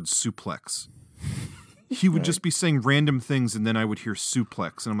saying the word suplex. He would just be saying random things, and then I would hear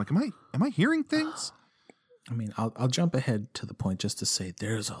suplex, and I'm like, am I hearing things? I mean, I'll jump ahead to the point just to say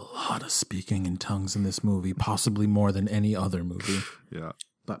there's a lot of speaking in tongues in this movie, possibly more than any other movie. Yeah.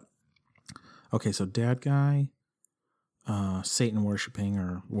 But okay, so dad guy, Satan worshiping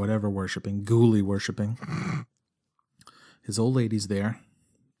or whatever worshiping, ghoulie worshiping. His old lady's there.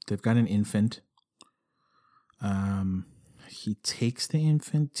 They've got an infant. He takes the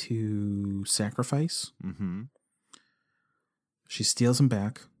infant to sacrifice. Mm-hmm. She steals him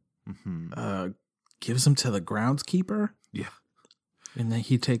back. Mm-hmm. Gives him to the groundskeeper. Yeah. And then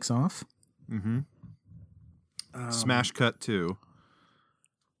he takes off. Mm-hmm. Smash cut too.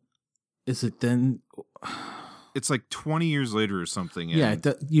 Is it then? It's like 20 years later or something. Yeah,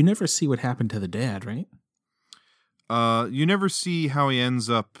 you never see what happened to the dad, right? You never see how he ends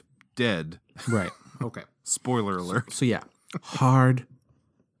up dead. Right. Okay. Spoiler alert. So yeah, hard,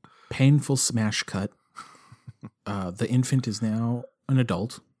 painful smash cut. The infant is now an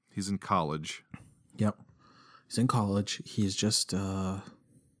adult. He's in college. Yep. He's in college. He's just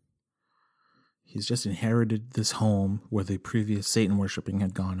inherited this home where the previous Satan worshiping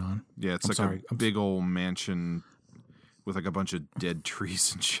had gone on. Yeah, it's a big old mansion with like a bunch of dead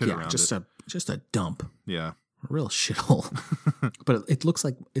trees and shit around it. Just a dump. Yeah. A real shithole. But it looks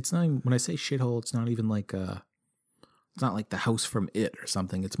like it's not even, when I say shithole, it's not even like it's not like the house from It or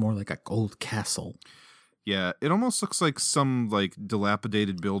something. It's more like a old castle. Yeah, it almost looks like some like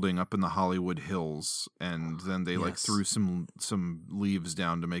dilapidated building up in the Hollywood Hills, and then they like threw some leaves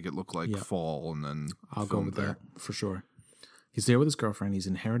down to make it look like fall, and then I'll go with that for sure. He's there with his girlfriend. He's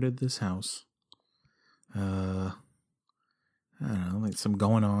inherited this house. I don't know, like some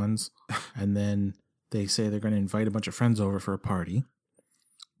going-ons, and then they say they're going to invite a bunch of friends over for a party.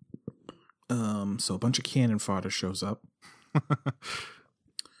 So a bunch of cannon fodder shows up.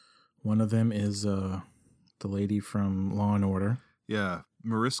 One of them is the lady from Law and Order. Yeah,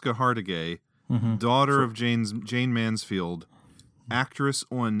 Mariska Hargitay, Mm-hmm. daughter of Jane Mansfield, actress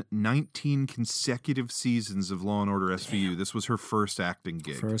on 19 consecutive seasons of Law and Order SVU. This was her first acting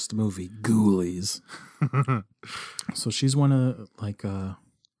gig. First movie, Ghoulies. So she's one of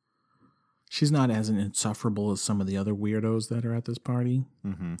she's not as insufferable as some of the other weirdos that are at this party.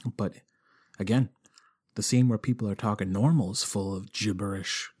 Mm-hmm. But again, the scene where people are talking normal is full of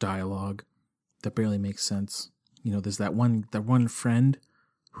gibberish dialogue that barely makes sense. You know, there's that one friend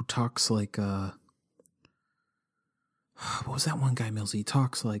who talks like what was that one guy, Millsy? He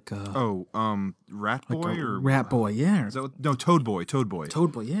talks like Rat Boy like or Rat Boy, yeah. Is that what, no, Toad Boy. Toad Boy,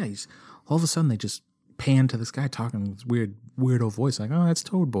 yeah. He's all of a sudden they just pan to this guy talking this weirdo voice, like, oh, that's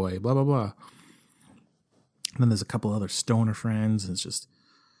Toad Boy, blah blah blah. And then there's a couple other stoner friends, and it's just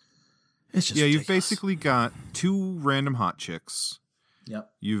yeah, ridiculous. You've basically got 2 random hot chicks.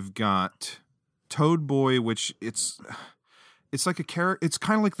 Yep. You've got Toad Boy, which It's like a character. It's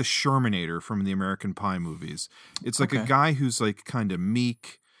kind of like the Shermanator from the American Pie movies. It's like a guy who's like kind of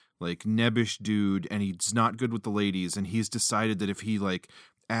meek, like nebbish dude, and he's not good with the ladies. And he's decided that if he like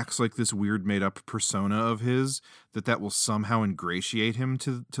acts like this weird made up persona of his, that will somehow ingratiate him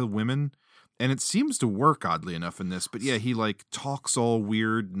to women. And it seems to work oddly enough in this. But yeah, he like talks all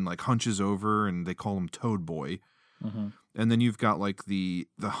weird and like hunches over, and they call him Toad Boy. Mm-hmm. And then you've got like the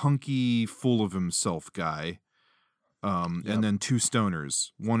hunky, full of himself guy. And then two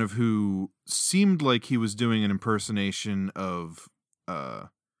stoners, one of who seemed like he was doing an impersonation of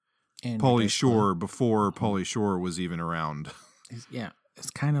Pauly Shore before Pauly Shore was even around. Yeah, it's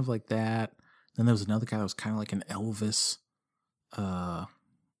kind of like that. Then there was another guy that was kind of like an Elvis. I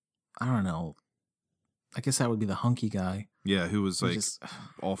don't know. I guess that would be the hunky guy. Yeah, who was like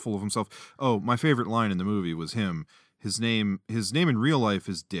all full of himself. Oh, my favorite line in the movie was him. His name in real life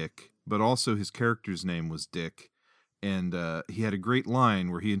is Dick, but also his character's name was Dick. And he had a great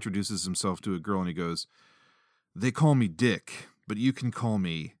line where he introduces himself to a girl and he goes, "They call me Dick, but you can call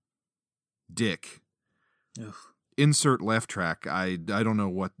me Dick." Ugh. Insert laugh track. I don't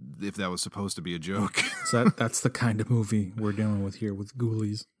know if that was supposed to be a joke. So that's the kind of movie we're dealing with here with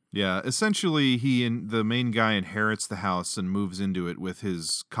Ghoulies. Yeah, essentially the main guy inherits the house and moves into it with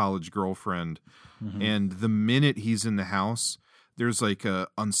his college girlfriend. Mm-hmm. And the minute he's in the house, there's like a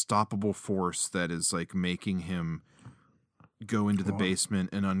unstoppable force that is like making him go into the basement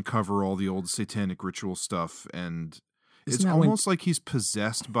and uncover all the old satanic ritual stuff. And it's almost like he's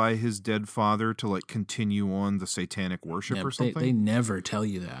possessed by his dead father to like continue on the satanic worship or something. They never tell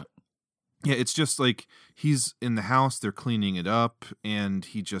you that. Yeah, it's just like he's in the house, they're cleaning it up, and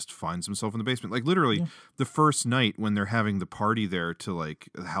he just finds himself in the basement. Like literally the first night when they're having the party there to like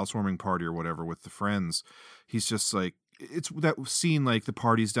the housewarming party or whatever with the friends, he's just like, it's that scene like the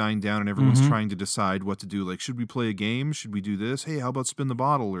party's dying down and everyone's trying to decide what to do. Like, should we play a game? Should we do this? Hey, how about spin the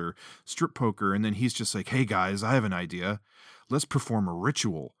bottle or strip poker? And then he's just like, hey guys, I have an idea. Let's perform a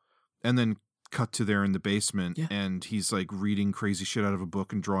ritual. And then cut to there in the basement and he's like reading crazy shit out of a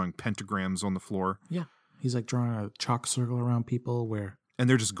book and drawing pentagrams on the floor. Yeah. He's like drawing a chalk circle around people and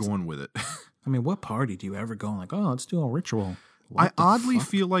they're just going with it. I mean, what party do you ever go like, oh, let's do a ritual? I oddly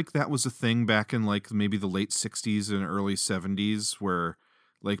feel like that was a thing back in like maybe the late 60s and early 70s where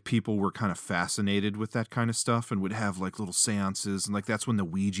like people were kind of fascinated with that kind of stuff and would have like little seances. And like that's when the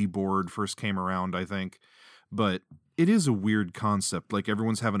Ouija board first came around, I think. But it is a weird concept. Like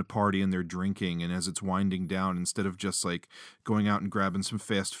everyone's having a party and they're drinking, and as it's winding down, instead of just like going out and grabbing some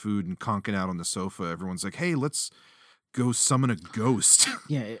fast food and conking out on the sofa, everyone's like, hey, let's go summon a ghost.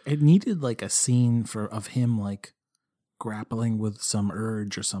 Yeah, it needed like a scene of him like grappling with some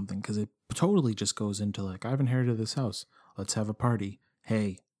urge or something, because it totally just goes into like, I've inherited this house. Let's have a party.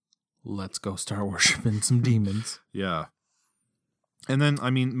 Hey, let's go start worshiping some demons. Yeah. And then, I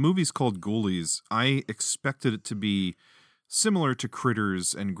mean, movies called Ghoulies, I expected it to be similar to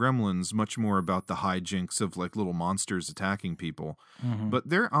Critters and Gremlins, much more about the hijinks of like little monsters attacking people. Mm-hmm. But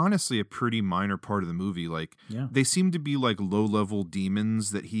they're honestly a pretty minor part of the movie. Like, they seem to be like low-level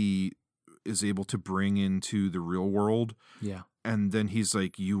demons that he is able to bring into the real world. Yeah. And then he's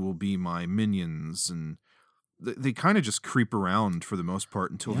like, you will be my minions. And they kind of just creep around for the most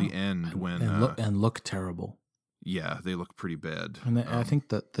part until the end and look terrible. Yeah, they look pretty bad. And I think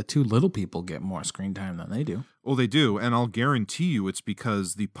that the two little people get more screen time than they do. Oh, they do. And I'll guarantee you it's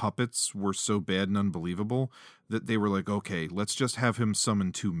because the puppets were so bad and unbelievable that they were like, okay, let's just have him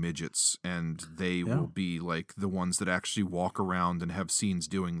summon two midgets and they will be like the ones that actually walk around and have scenes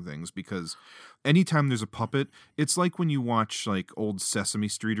doing things. Because anytime there's a puppet, it's like when you watch like old Sesame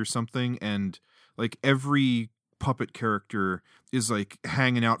Street or something and like every puppet character is like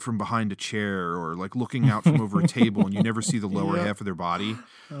hanging out from behind a chair or like looking out from over a table and you never see the lower half of their body.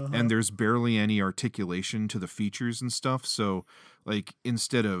 And there's barely any articulation to the features and stuff. So like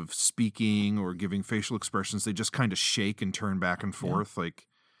instead of speaking or giving facial expressions, they just kind of shake and turn back and forth. Like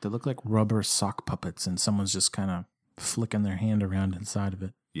they look like rubber sock puppets and someone's just kind of flicking their hand around inside of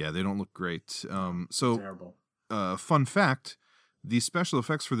it. Yeah, they don't look great. So terrible. Fun fact, the special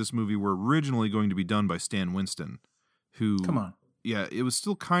effects for this movie were originally going to be done by Stan Winston, who... Come on. Yeah, it was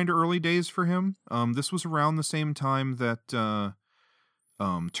still kind of early days for him. This was around the same time that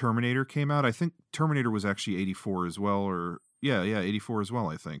Terminator came out. I think Terminator was actually 84 as well, 84 as well,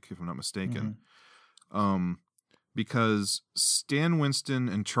 I think, if I'm not mistaken. Mm-hmm. Because Stan Winston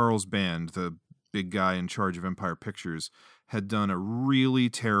and Charles Band, the big guy in charge of Empire Pictures, had done a really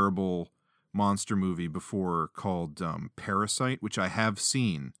terrible monster movie before called Parasite, which I have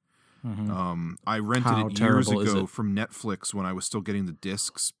seen. I rented How it years terrible is ago it? from Netflix when I was still getting the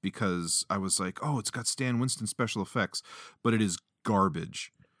discs because I was like, oh, it's got Stan Winston special effects, but it is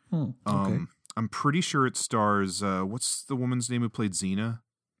garbage. Okay. I'm pretty sure it stars, what's the woman's name who played Xena?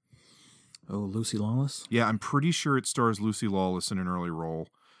 Oh, Lucy Lawless? Yeah, I'm pretty sure it stars Lucy Lawless in an early role.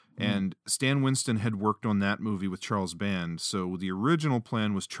 And Stan Winston had worked on that movie with Charles Band. So the original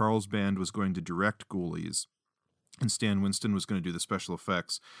plan was Charles Band was going to direct Ghoulies, and Stan Winston was going to do the special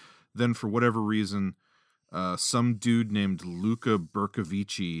effects. Then, for whatever reason, some dude named Luca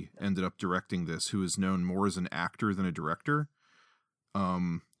Bercovici ended up directing this, who is known more as an actor than a director.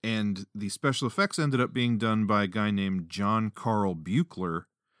 And the special effects ended up being done by a guy named John Carl Buechler,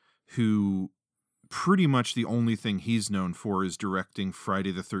 who pretty much the only thing he's known for is directing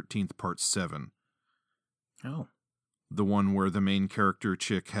Friday the 13th Part 7. Oh. The one where the main character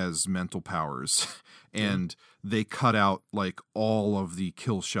chick has mental powers. And they cut out like all of the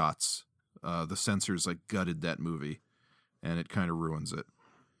kill shots. The censors like gutted that movie. And it kind of ruins it.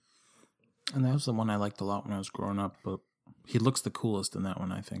 And that was the one I liked a lot when I was growing up, but he looks the coolest in that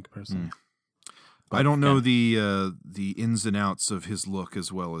one, I think, personally. I don't know the ins and outs of his look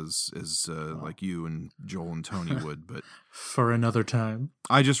as well as like you and Joel and Tony would, but For another time.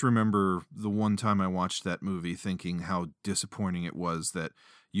 I just remember the one time I watched that movie thinking how disappointing it was that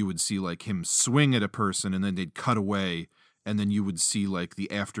you would see like him swing at a person and then they'd cut away and then you would see like the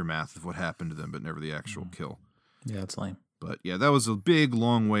aftermath of what happened to them, but never the actual kill. Yeah, it's lame. But yeah, that was a big,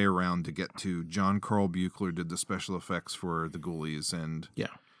 long way around to get to. John Carl Buechler did the special effects for the Ghoulies, and yeah,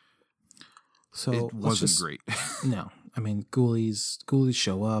 so it wasn't great. No, I mean Ghoulies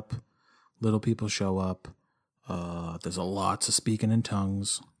show up, little people show up. There's a lots of speaking in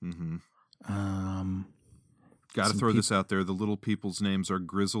tongues. Mm-hmm. Got to throw this out there. The little people's names are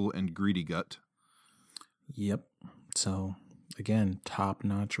Grizzle and Greedy Gut. Yep. So again,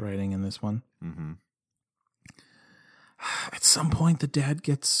 top-notch writing in this one. Mm-hmm. At some point, the dad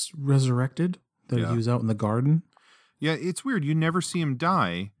gets resurrected. He was out in the garden. Yeah, it's weird. You never see him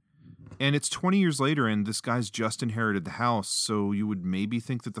die. And it's 20 years later, and this guy's just inherited the house, so you would maybe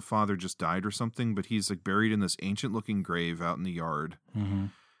think that the father just died or something, but he's like buried in this ancient-looking grave out in the yard. Mm-hmm.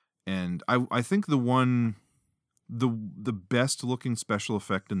 And I think the best-looking special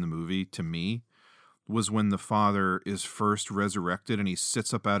effect in the movie, to me, was when the father is first resurrected and he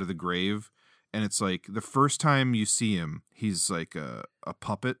sits up out of the grave. And it's like the first time you see him, he's like a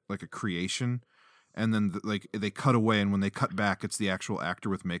puppet, like a creation. And then like they cut away, and when they cut back, it's the actual actor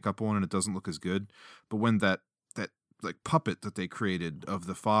with makeup on, and it doesn't look as good. But when that like puppet that they created of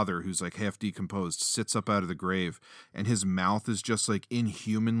the father, who's like half decomposed, sits up out of the grave, and his mouth is just like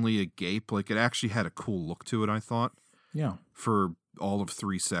inhumanly agape, like it actually had a cool look to it, I thought. Yeah. For all of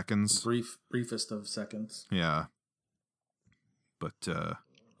 3 seconds. Briefest of seconds. Yeah. But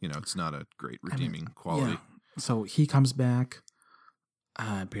it's not a great redeeming quality. Yeah. So he comes back.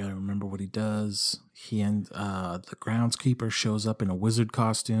 I barely remember what he does. The groundskeeper shows up in a wizard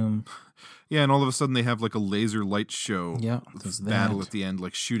costume. Yeah, and all of a sudden they have like a laser light show battle that. at the end,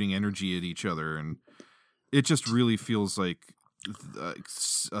 like shooting energy at each other, and it just really feels like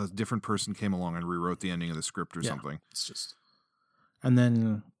a different person came along and rewrote the ending of the script or something. It's just, and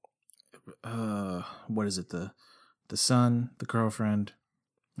then, what is it? The son, the girlfriend,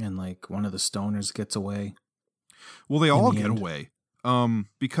 and like one of the stoners gets away. Well, they all get away.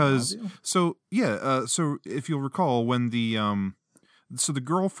 Because so if you'll recall when the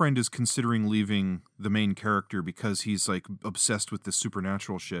girlfriend is considering leaving the main character because he's like obsessed with this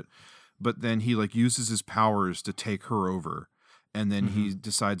supernatural shit, but then he like uses his powers to take her over, and then he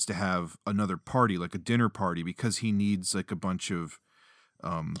decides to have another party, like a dinner party, because he needs like a bunch of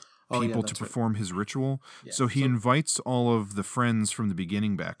people to perform his ritual. Yeah. So he invites all of the friends from the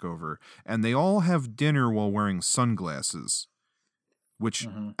beginning back over, and they all have dinner while wearing sunglasses. Which,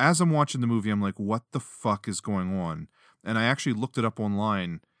 as I'm watching the movie, I'm like, what the fuck is going on? And I actually looked it up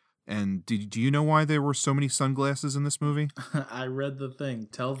online. And do you know why there were so many sunglasses in this movie? I read the thing.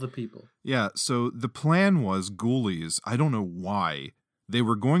 Tell the people. Yeah, so the plan was Ghoulies. I don't know why. They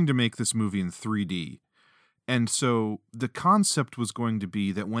were going to make this movie in 3D. And so the concept was going to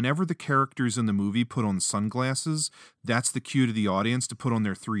be that whenever the characters in the movie put on sunglasses, that's the cue to the audience to put on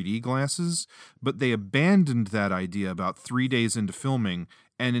their 3D glasses. But they abandoned that idea about 3 days into filming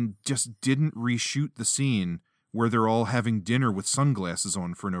and just didn't reshoot the scene where they're all having dinner with sunglasses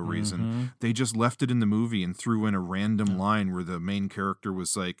on for no reason. They just left it in the movie and threw in a random line where the main character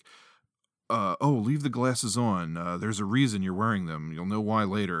was like, leave the glasses on. There's a reason you're wearing them. You'll know why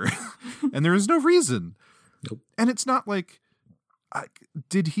later. And there is no reason. Nope. And it's not like,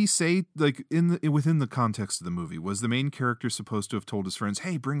 did he say, like, within the context of the movie, was the main character supposed to have told his friends,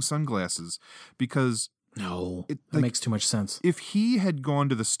 hey, bring sunglasses? Because no, it makes too much sense. If he had gone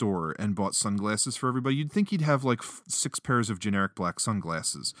to the store and bought sunglasses for everybody, you'd think he'd have like 6 pairs of generic black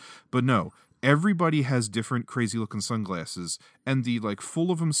sunglasses. But no, everybody has different crazy looking sunglasses, and the like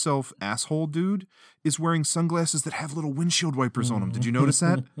full of himself asshole dude is wearing sunglasses that have little windshield wipers on them. Did you notice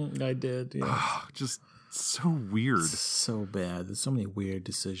that? I did. Yeah. Just so weird. So bad. There's so many weird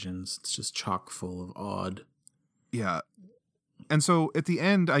decisions. It's just chock full of odd. Yeah. And so at the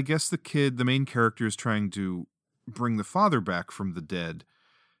end, I guess the main character, is trying to bring the father back from the dead.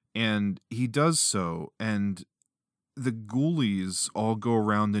 And he does so. And the ghoulies all go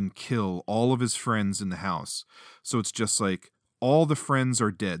around and kill all of his friends in the house. So it's just like all the friends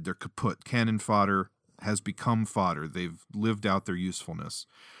are dead. They're kaput. Cannon fodder has become fodder. They've lived out their usefulness.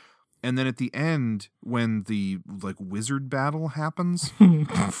 And then at the end, when the like wizard battle happens,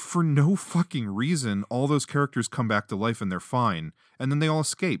 for no fucking reason, all those characters come back to life and they're fine. And then they all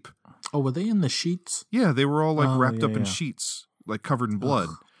escape. Oh, were they in the sheets? Yeah, they were all like wrapped up in sheets, like covered in blood.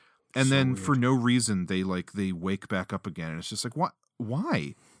 Ugh, and so then weird. For no reason, they wake back up again. And it's just like, what?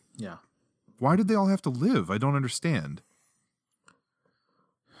 Why? Yeah. Why did they all have to live? I don't understand.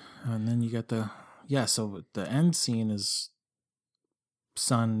 And then you get so the end scene is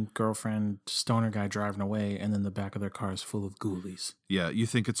son, girlfriend, stoner guy driving away, and then the back of their car is full of ghoulies. Yeah, you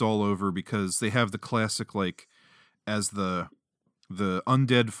think it's all over because they have the classic, like, as the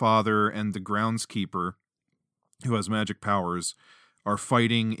undead father and the groundskeeper, who has magic powers, are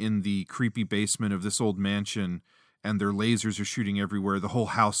fighting in the creepy basement of this old mansion, and their lasers are shooting everywhere. The whole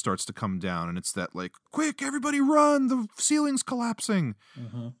house starts to come down, and it's that, like, quick, everybody run, the ceiling's collapsing.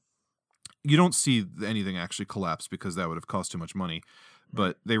 Mm-hmm. You don't see anything actually collapse because that would have cost too much money.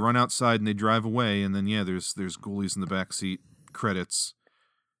 But they run outside and they drive away, and then there's ghoulies in the backseat, credits.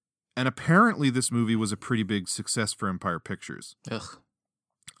 And apparently this movie was a pretty big success for Empire Pictures. Ugh.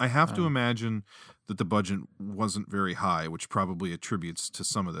 I have to imagine that the budget wasn't very high, which probably attributes to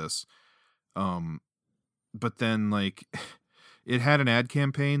some of this. But then, like, it had an ad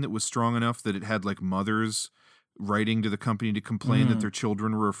campaign that was strong enough that it had, like, mothers writing to the company to complain that their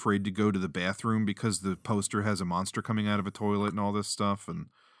children were afraid to go to the bathroom because the poster has a monster coming out of a toilet and all this stuff. And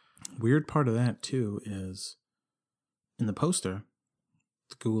weird part of that too is in the poster,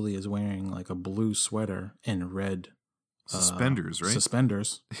 the ghoulie is wearing like a blue sweater and red suspenders, right?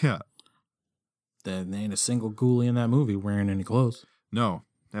 Suspenders. Yeah. There ain't a single ghoulie in that movie wearing any clothes. No,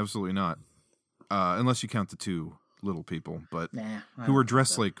 absolutely not. Unless you count the 2 little people, but who were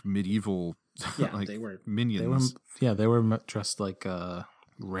dressed like medieval. Yeah, like they were minions. They were dressed like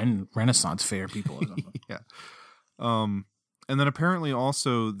Renaissance fair people or something. Yeah. And then apparently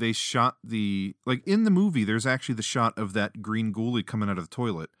also they shot in the movie, there's actually the shot of that green ghoulie coming out of the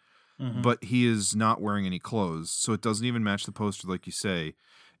toilet, but he is not wearing any clothes, so it doesn't even match the poster like you say.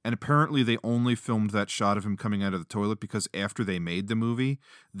 And apparently they only filmed that shot of him coming out of the toilet because after they made the movie,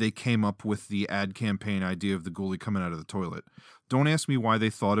 they came up with the ad campaign idea of the ghoulie coming out of the toilet. Don't ask me why they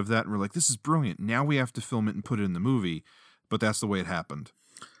thought of that and were like, this is brilliant. Now we have to film it and put it in the movie. But that's the way it happened.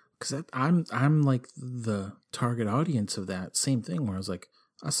 Because I'm like the target audience of that same thing where I was like,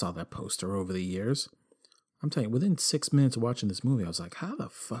 I saw that poster over the years. I'm telling you, within 6 minutes of watching this movie, I was like, how the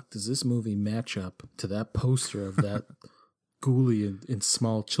fuck does this movie match up to that poster of that ghoulie in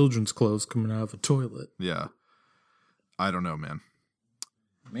small children's clothes coming out of the toilet? Yeah. I don't know, man.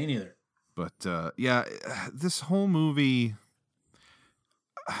 Me neither. But, yeah, this whole movie,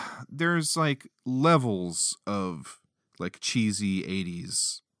 there's, like, levels of, like, cheesy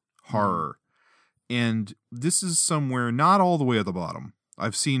 80s horror. And this is somewhere not all the way at the bottom.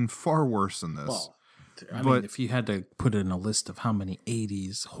 I've seen far worse than this. Well, I mean, if you had to put it in a list of how many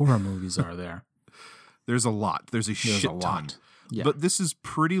 80s horror movies are there, there's a lot. There's a shit ton. Yeah. But this is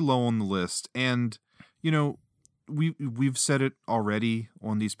pretty low on the list. And, you know, we've said it already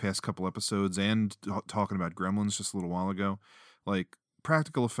on these past couple episodes and talking about Gremlins just a little while ago. Like,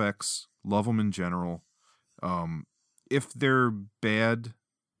 practical effects, love them in general. If they're bad,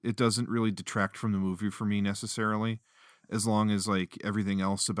 it doesn't really detract from the movie for me necessarily. As long as, like, everything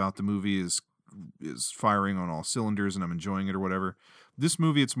else about the movie is firing on all cylinders and I'm enjoying it or whatever. This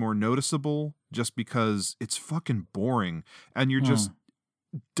movie, it's more noticeable just because it's fucking boring and you're just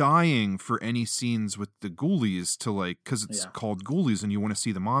dying for any scenes with the ghoulies to, like, because it's called Ghoulies and you want to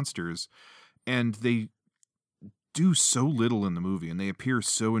see the monsters, and they do so little in the movie and they appear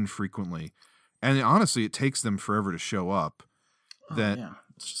so infrequently, and honestly it takes them forever to show up that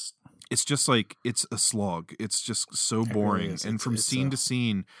it's just... it's just like it's a slog. It's just so boring. really is. And from scene to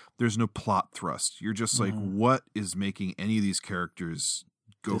scene, there's no plot thrust. You're just like, what is making any of these characters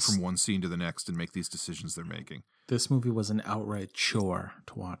go from one scene to the next and make these decisions they're making? This movie was an outright chore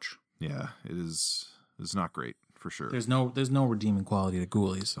to watch. Yeah, it is. It's not great for sure. There's no redeeming quality to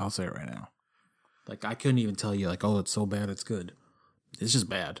Ghoulies. I'll say it right now. Like, I couldn't even tell you, like, oh, it's so bad, it's good. It's just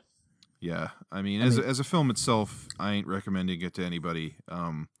bad. Yeah, I mean, as a film itself, I ain't recommending it to anybody.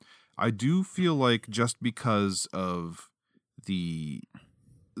 I do feel like just because of the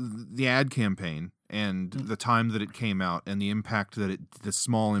ad campaign and the time that it came out and the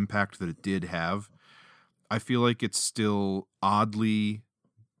small impact that it did have, I feel like it's still oddly,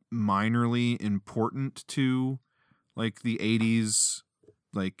 minorly important to like the 80s,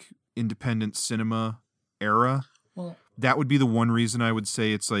 like independent cinema era. Well, that would be the one reason I would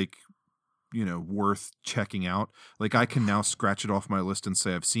say it's like, worth checking out. Like, I can now scratch it off my list and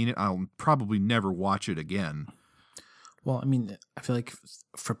say I've seen it. I'll probably never watch it again. Well, I mean, I feel like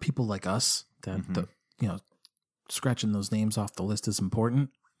for people like us, that scratching those names off the list is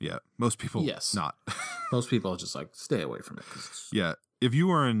important. Yeah, most people, not. Most people are just like, stay away from it. Yeah, if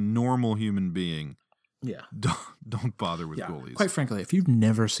you are a normal human being, don't bother with Ghoulies. Quite frankly, if you've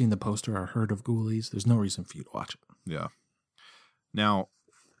never seen the poster or heard of Ghoulies, there's no reason for you to watch it. Yeah. Now,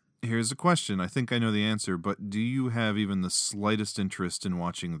 here's a question. I think I know the answer, but do you have even the slightest interest in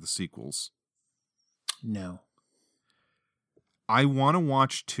watching the sequels? No. I want to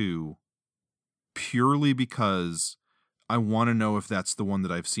watch 2 purely because I want to know if that's the one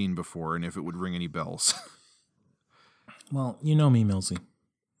that I've seen before and if it would ring any bells. Well, you know me, Millsy.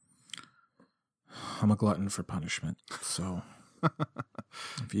 I'm a glutton for punishment, so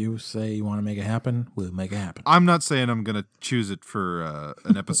if you say you want to make it happen, we'll make it happen. I'm not saying I'm going to choose it for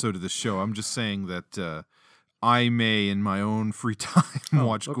an episode of the show. I'm just saying that I may, in my own free time,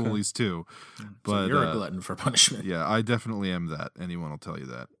 watch Ghoulies too. But so you're a glutton for punishment. Yeah, I definitely am that. Anyone will tell you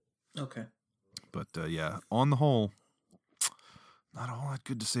that. Okay. But yeah, on the whole, not a whole lot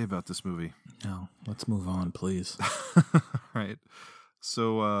good to say about this movie. No, let's move on, please. Right.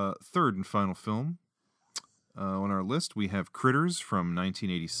 So third and final film on our list, we have Critters from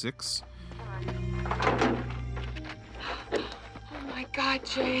 1986. Oh my God,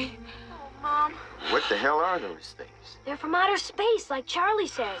 Jay. Mom. What the hell are those things? They're from outer space, like Charlie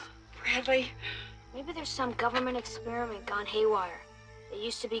says. Bradley. Maybe there's some government experiment gone haywire. They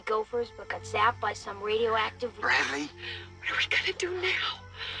used to be gophers, but got zapped by some radioactive... Bradley? What are we gonna do now?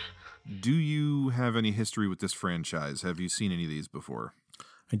 Do you have any history with this franchise? Have you seen any of these before?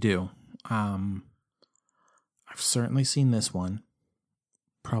 I do. I've certainly seen this one.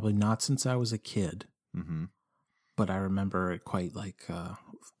 Probably not since I was a kid. Mm-hmm. But I remember it quite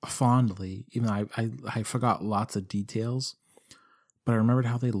fondly. Even though I forgot lots of details, but I remembered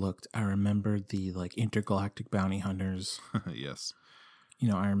how they looked. I remembered the intergalactic bounty hunters. Yes.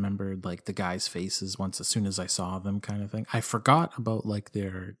 I remembered the guys' faces as soon as I saw them, kind of thing. I forgot about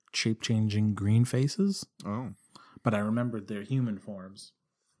their shape changing green faces. Oh. But I remembered their human forms.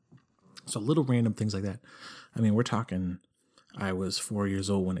 So little random things like that. I mean, we're talking. I was 4 years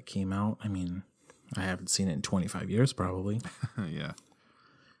old when it came out. I mean, I haven't seen it in 25 years, probably. Yeah.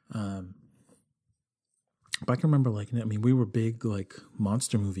 But I can remember, we were big,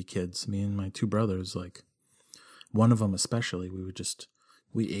 monster movie kids. Me and my two brothers, one of them especially,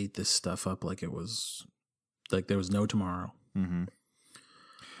 we ate this stuff up like it was, there was no tomorrow. Mm-hmm.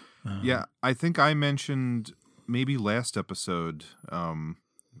 Yeah, I think I mentioned maybe last episode,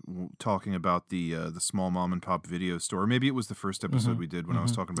 talking about the small mom and pop video store. Maybe it was the first episode we did when I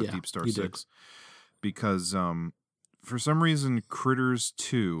was talking about Deep Star 6. Did. Because for some reason, Critters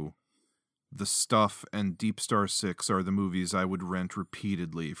 2, The Stuff, and Deep Star 6 are the movies I would rent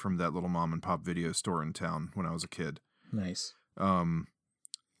repeatedly from that little mom and pop video store in town when I was a kid. Nice.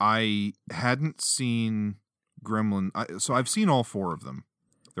 I hadn't seen Gremlin. So I've seen all 4 of them.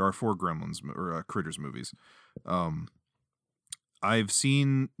 There are 4 Gremlins or Critters movies. I've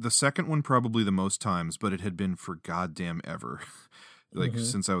seen the second one probably the most times, but it had been for goddamn ever,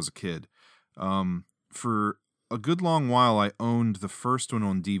 since I was a kid. For a good long while, I owned the first one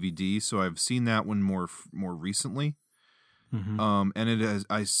on DVD, so I've seen that one more recently. Mm-hmm. And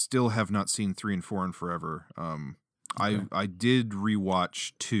I still have not seen 3 and 4 in forever. Okay. I did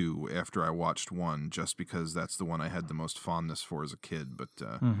rewatch 2 after I watched 1, just because that's the one I had the most fondness for as a kid. But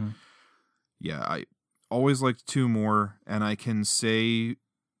yeah, I always liked 2 more, and I can say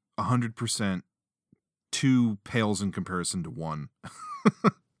 100% 2 pales in comparison to 1.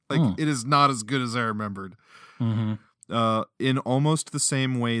 It is not as good as I remembered. Mm-hmm. In almost the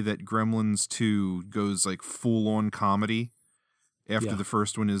same way that Gremlins 2 goes full on comedy, after Yeah. the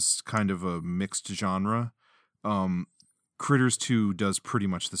first one is kind of a mixed genre. Critters 2 does pretty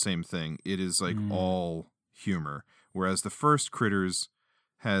much the same thing. It is like all humor, whereas the first Critters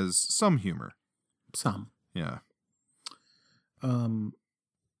has some humor. Some. Yeah.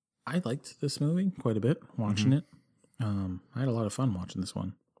 I liked this movie quite a bit watching it. I had a lot of fun watching this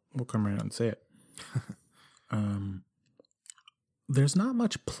one. We'll come right out and say it. There's not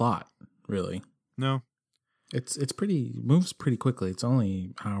much plot, really. No. It's pretty moves pretty quickly. It's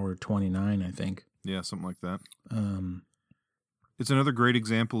only hour 29, I think. Yeah, something like that. It's another great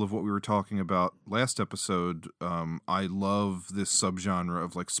example of what we were talking about last episode. I love this subgenre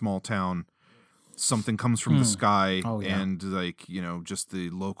of like small town. Something comes from the sky, and like, you know, just the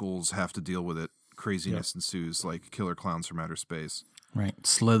locals have to deal with it. Craziness ensues, like killer clowns from outer space. Right.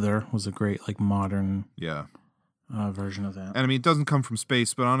 Slither was a great like modern version of that. And I mean, it doesn't come from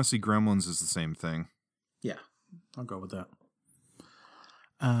space, but honestly, Gremlins is the same thing. Yeah, I'll go with that.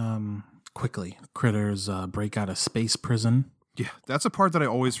 Quickly, Critters break out of space prison. Yeah, that's a part that I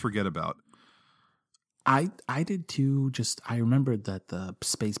always forget about. I did too. I remembered that the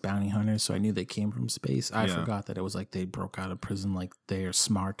space bounty hunters, so I knew they came from space. I forgot that it was like they broke out of prison, like they are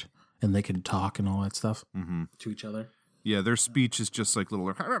smart and they can talk and all that stuff to each other. Yeah, their speech is just like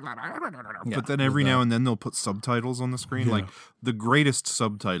little, but then every now and then they'll put subtitles on the screen. Yeah. Like the greatest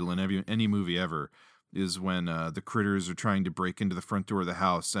subtitle in any movie ever is when the Critters are trying to break into the front door of the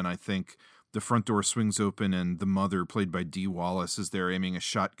house, and I think the front door swings open and the mother, played by Dee Wallace, is there aiming a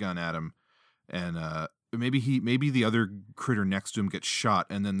shotgun at him, and maybe the other critter next to him gets shot,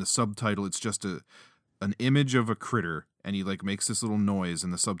 and then the subtitle, it's just an image of a critter, and he like makes this little noise,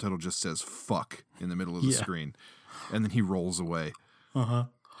 and the subtitle just says "fuck" in the middle of the screen, and then he rolls away. I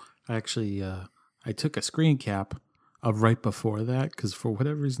actually I took a screen cap of right before that because for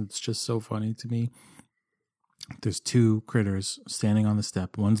whatever reason it's just so funny to me. There's two critters standing on the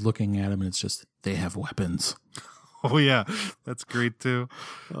step. One's looking at him, and it's just they have weapons. Oh yeah, that's great too.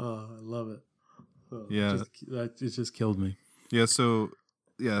 Oh, I love it. Oh, Yeah, it just killed me. Yeah, so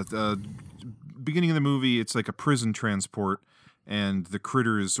beginning of the movie, it's like a prison transport, and the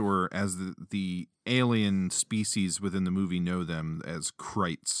critters, or as the alien species within the movie know them as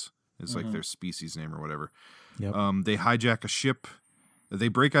Krites, is like their species name or whatever. Yep. They hijack a ship. They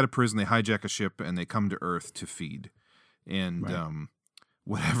break out of prison, they hijack a ship, and they come to Earth to feed. And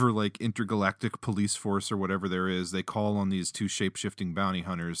whatever like intergalactic police force or whatever there is, they call on these two shape-shifting bounty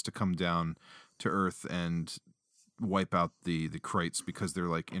hunters to come down to Earth and wipe out the Krites because they're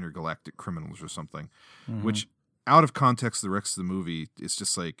like intergalactic criminals or something. Which, out of context, the rest of the movie, it's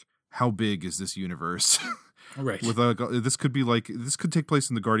just like, how big is this universe? Right. This could take place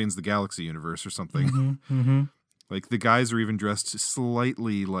in the Guardians of the Galaxy universe or something. Like the guys are even dressed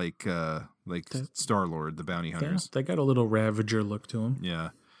slightly like Star-Lord, the bounty hunters. They got a little Ravager look to them.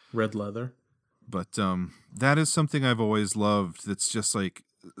 Yeah. Red leather. But that is something I've always loved. That's just like,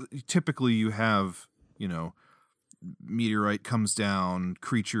 typically you have, you know, meteorite comes down,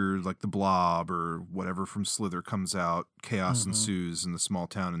 creature like the Blob or whatever from Slither comes out, chaos ensues in the small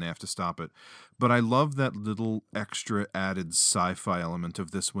town and they have to stop it. But I love that little extra added sci-fi element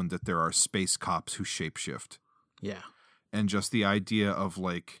of this one, that there are space cops who shapeshift. Yeah. And just the idea of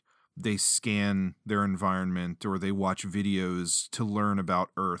like, they scan their environment or they watch videos to learn about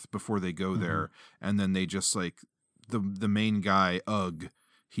Earth before they go there. And then they just like, the main guy, Ugg,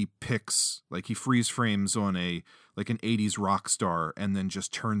 he picks, like he freeze frames on an 80s rock star and then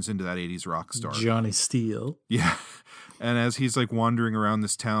just turns into that 80s rock star. Johnny Steele. Yeah. And as he's like wandering around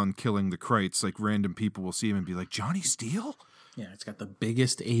this town killing the Krites, like random people will see him and be like, Johnny Steele? Yeah, it's got the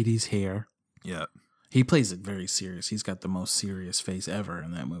biggest 80s hair. Yeah. He plays it very serious. He's got the most serious face ever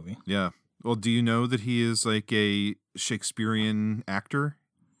in that movie. Yeah. Well, do you know that he is like a Shakespearean actor?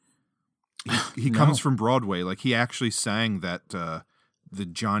 He comes from Broadway. Like he actually sang that the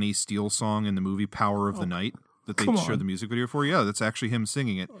Johnny Steele song in the movie Power of the Night that they showed the music video for. Yeah, that's actually him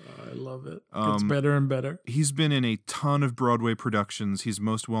singing it. I love it. It's better and better. He's been in a ton of Broadway productions. He's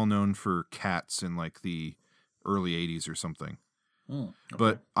most well known for Cats in like the early 80s or something. Okay.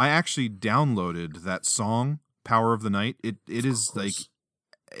 But I actually downloaded that song, Power of the Night. It is like,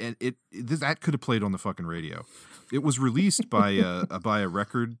 that could have played on the fucking radio. It was released by a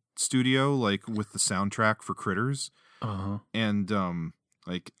record studio, like with the soundtrack for Critters. And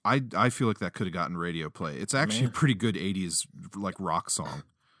like I feel like that could have gotten radio play. It's actually a pretty good 80s like rock song.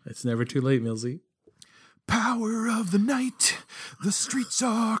 It's never too late, Millsy. Power of the night, the streets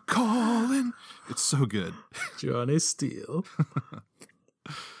are calling. It's so good. Johnny Steele.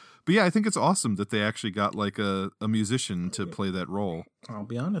 But yeah, I think it's awesome that they actually got like a musician to play that role. I'll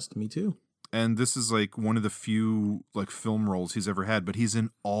be honest, me too. And this is like one of the few like film roles he's ever had, but he's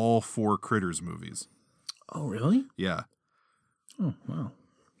in all 4 Critters movies. Oh, really? Yeah. Oh, wow.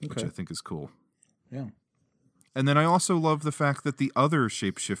 Okay. Which I think is cool. Yeah. And then I also love the fact that the other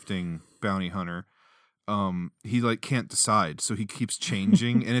shape-shifting bounty hunter, he like can't decide, so he keeps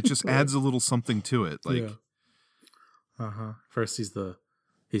changing, and it just adds a little something to it. Like, First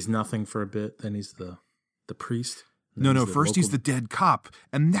he's nothing for a bit, then he's the priest. No, first he's the dead cop,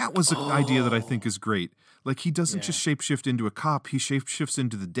 and that was an idea that I think is great. Like, he doesn't just shapeshift into a cop, he shapeshifts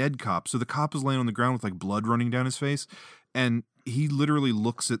into the dead cop. So the cop is laying on the ground with like blood running down his face, and he literally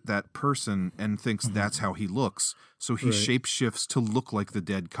looks at that person and thinks that's how he looks. So he shapeshifts to look like the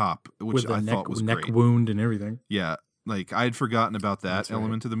dead cop, which I thought was neck great. wound and everything. Yeah, like I had forgotten about that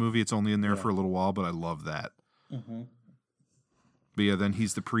element of the movie. It's only in there for a little while, but I love that. Mm-hmm. But yeah, then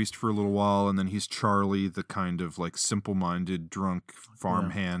he's the priest for a little while, and then he's Charlie, the kind of like simple-minded, drunk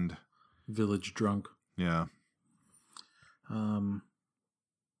farmhand. Village drunk. Yeah.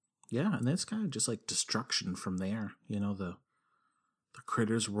 Yeah, and that's kind of just like destruction from there. You know, the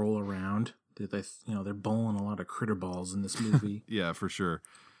critters roll around. They're bowling a lot of critter balls in this movie. Yeah, for sure.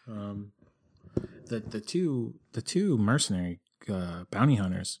 The two mercenary bounty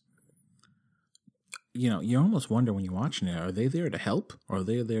hunters. You know, you almost wonder when you're watching it, are they there to help, or are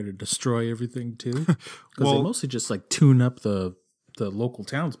they there to destroy everything too? Because they mostly just like tune up the local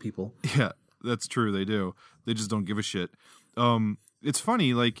townspeople. Yeah, that's true. They do. They just don't give a shit. It's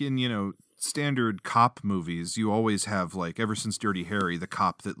funny, like in standard cop movies, you always have like ever since Dirty Harry, the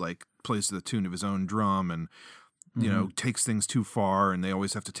cop that like plays to the tune of his own drum and takes things too far, and they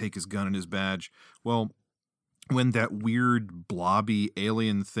always have to take his gun and his badge. Well, when that weird blobby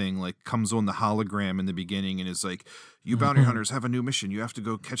alien thing like comes on the hologram in the beginning and is like, you bounty hunters have a new mission, you have to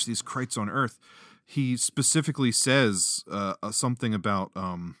go catch these Krites on Earth, he specifically says something about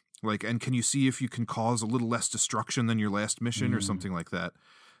like, and can you see if you can cause a little less destruction than your last mission or something like that.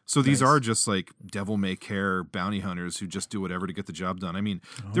 So these are just like devil-may-care bounty hunters who just do whatever to get the job done. I mean,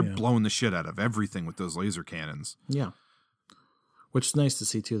 they're blowing the shit out of everything with those laser cannons. Yeah. Which is nice to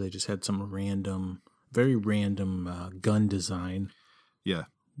see too. They just had some very random gun design. Yeah.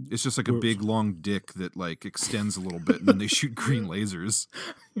 It's just like a big long dick that like extends a little bit, and then they shoot green lasers.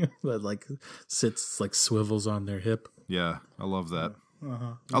 That like swivels on their hip. Yeah, I love that.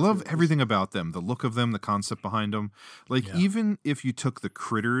 I love everything about them, the look of them, the concept behind them. Like, even if you took the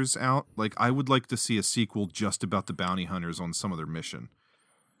critters out, like, I would like to see a sequel just about the bounty hunters on some other mission.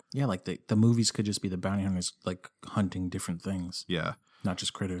 Yeah, like the movies could just be the bounty hunters, like, hunting different things. Yeah. Not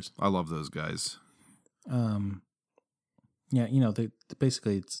just critters. I love those guys. Yeah, they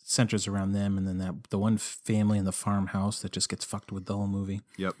basically it centers around them, and then the one family in the farmhouse that just gets fucked with the whole movie.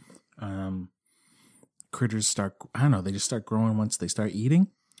 Yep. Critters they just start growing once they start eating.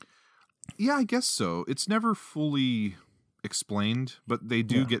 Yeah, I guess so. It's never fully explained, but they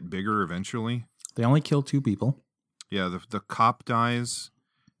do get bigger eventually. They only kill 2 people. Yeah, the cop dies,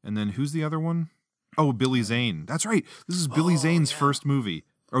 and then who's the other one? Oh, Billy Zane. That's right. This is Billy Zane's first movie.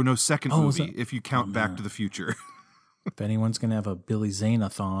 Oh, no, second movie, if you count Back to the Future. If anyone's going to have a Billy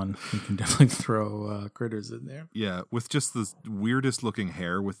Zane-a-thon, you can definitely throw Critters in there. Yeah, with just the weirdest looking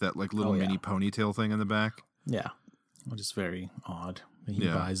hair with that like little mini ponytail thing in the back. Yeah, which is very odd. He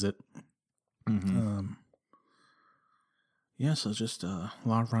buys it. Mm-hmm. So just a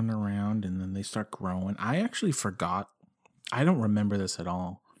lot of running around, and then they start growing. I actually forgot. I don't remember this at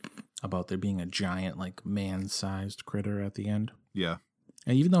all, about there being a giant, like, man-sized critter at the end. Yeah.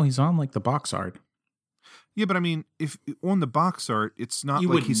 And even though he's on, like, the box art. Yeah, but I mean, if on the box art, it's not you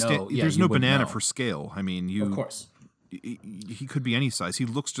like there's no banana for scale. I mean, of course, he could be any size. He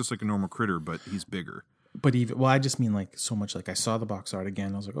looks just like a normal critter, but he's bigger. But I just mean like so much. Like I saw the box art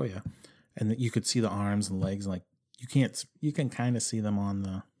again. I was like, oh yeah, and you could see the arms and legs. Like you can kind of see them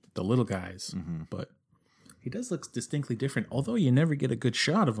on the little guys, but he does look distinctly different. Although you never get a good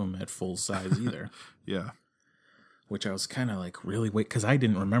shot of him at full size either. Yeah. Which I was kind of like really because I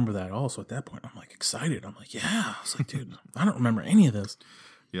didn't remember that also at that point. I'm like excited. I'm like, yeah. I was like, dude, I don't remember any of this.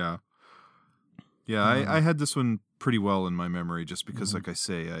 Yeah. Yeah, I had this one pretty well in my memory just because, like I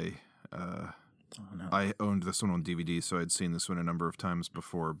say, I owned this one on DVD, so I'd seen this one a number of times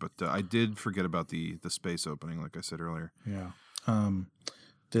before. But I did forget about the space opening, like I said earlier. Yeah.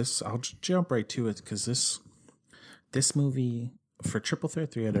 I'll jump right to it because this movie, for Triple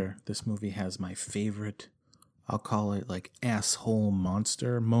Threat Theater, this movie has my favorite, I'll call it like asshole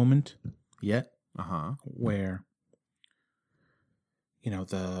monster moment yet. Where,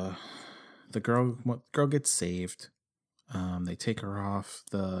 the girl gets saved. They take her off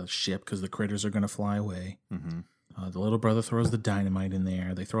the ship because the critters are going to fly away. The little brother throws the dynamite in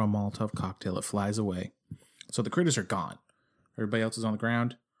there. They throw a Molotov cocktail. It flies away. So the critters are gone. Everybody else is on the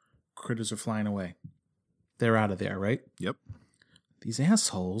ground. Critters are flying away. They're out of there, right? Yep. These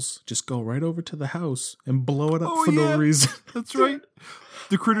assholes just go right over to the house and blow it up for no reason. That's right.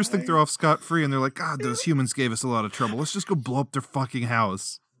 The critters think they're off scot-free, and they're like, God, those humans gave us a lot of trouble. Let's just go blow up their fucking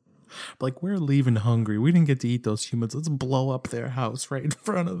house. Like, we're leaving hungry. We didn't get to eat those humans. Let's blow up their house right in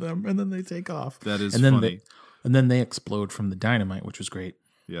front of them. And then they take off. That is and then funny. And then they explode from the dynamite, which was great.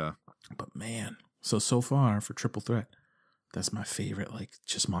 Yeah. But man, so far for Triple Threat, that's my favorite. Like,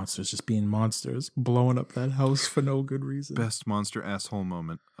 just monsters, just being monsters, blowing up that house for no good reason. Best monster asshole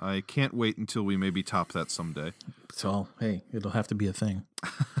moment. I can't wait until we maybe top that someday. So, hey, it'll have to be a thing.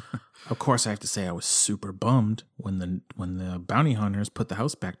 Of course, I have to say I was super bummed when the bounty hunters put the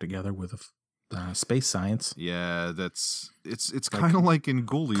house back together with space science. Yeah, it's kind of like in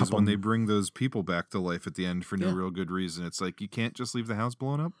Ghoulies when they bring those people back to life at the end for no Yeah. real good reason. It's like, you can't just leave the house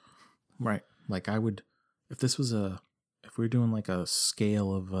blown up. Right. Like, I would, if we were doing like a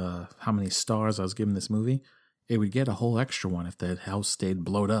scale of how many stars I was giving this movie, it would get a whole extra one if the house stayed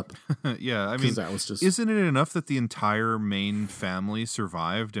blowed up. Yeah, I mean, that was just... isn't it enough that the entire main family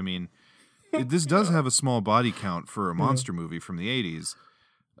survived? I mean, this does have a small body count for a monster movie from the 80s.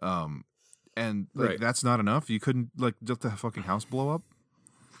 And like, that's not enough. You couldn't like let the fucking house blow up.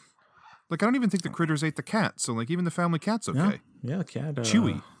 Like, I don't even think the critters ate the cat. So like, even the family cat's okay. Yeah, the cat.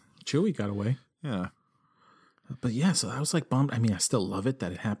 Chewy got away. Yeah. But yeah, so I was like bummed. I mean, I still love it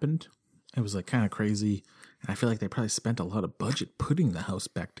that it happened. It was like kind of crazy. And I feel like they probably spent a lot of budget putting the house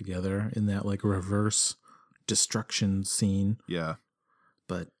back together in that like reverse destruction scene. Yeah.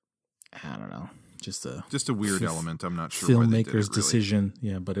 But I don't know. Just a weird element. I'm not sure why they did it, filmmaker's really. decision.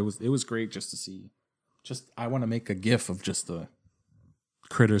 Yeah, but it was great just to see. I want to make a GIF of just the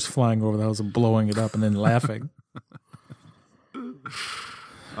critters flying over the house and blowing it up and then laughing.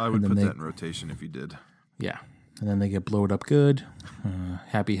 I would put that in rotation if you did. Yeah. And then they get blowed up good.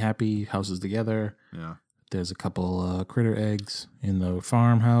 Happy, houses together. Yeah. There's a couple critter eggs in the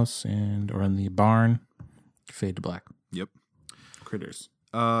farmhouse or in the barn. Fade to black. Yep. Critters.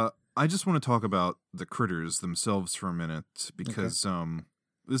 I just want to talk about the critters themselves for a minute because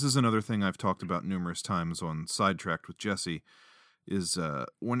this is another thing I've talked about numerous times on Sidetracked with Jesse is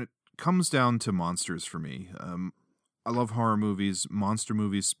when it comes down to monsters for me, I love horror movies. Monster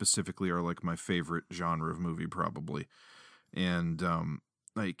movies specifically are like my favorite genre of movie probably. And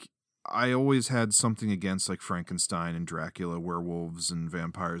like I always had something against like Frankenstein and Dracula, werewolves and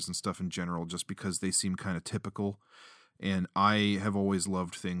vampires and stuff in general just because they seem kind of typical. And I have always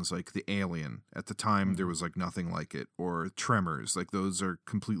loved things like The Alien. At the time, there was like nothing like it. Or Tremors. Like those are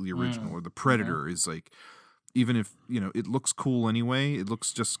completely original. Or The Predator is like, even if, it looks cool anyway, it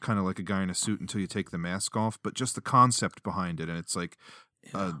looks just kind of like a guy in a suit until you take the mask off. But just the concept behind it. And it's like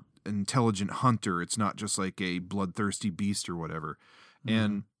an intelligent hunter. It's not just like a bloodthirsty beast or whatever.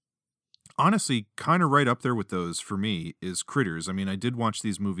 And honestly, kind of right up there with those for me is Critters. I mean, I did watch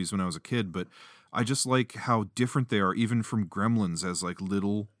these movies when I was a kid, but I just like how different they are, even from Gremlins as like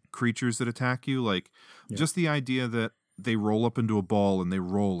little creatures that attack you. Like just the idea that they roll up into a ball and they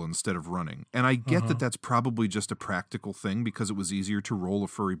roll instead of running. And I get that that's probably just a practical thing because it was easier to roll a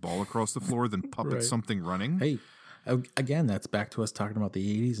furry ball across the floor than puppet something running. Hey, again, that's back to us talking about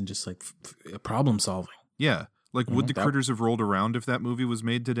the 80s and just like problem solving. Yeah. Like, would the critters have rolled around if that movie was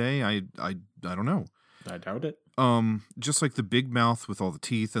made today? I don't know. I doubt it. Just like the big mouth with all the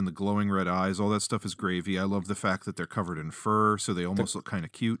teeth and the glowing red eyes, all that stuff is gravy. I love the fact that they're covered in fur, so they almost look kind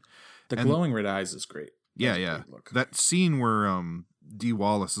of cute. The glowing red eyes is great. Yeah. That scene where Dee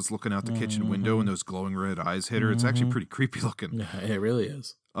Wallace is looking out the kitchen window and those glowing red eyes hit her, it's actually pretty creepy looking. Yeah, it really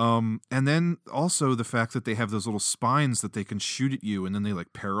is. And then also the fact that they have those little spines that they can shoot at you and then they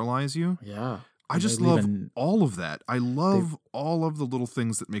like paralyze you. Yeah. I just love all of that. I love all of the little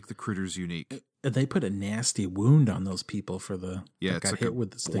things that make the critters unique. They put a nasty wound on those people for the it's got like hit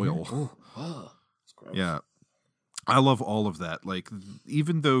with the boil. It's gross. Yeah. I love all of that. Like,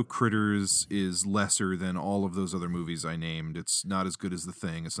 even though Critters is lesser than all of those other movies I named, it's not as good as The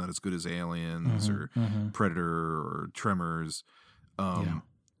Thing. It's not as good as Aliens or Predator or Tremors.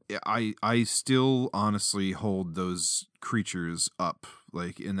 I still honestly hold those creatures up,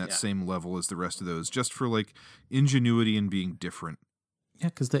 like, in that same level as the rest of those, just for, like, ingenuity and being different. Yeah,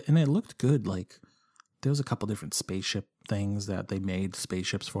 and it looked good. Like, there was a couple different spaceship things that they made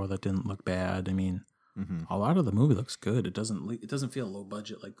spaceships for that didn't look bad. I mean, a lot of the movie looks good. It doesn't feel low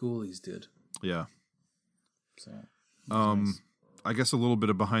budget like Ghoulies did. Yeah. So, nice. I guess a little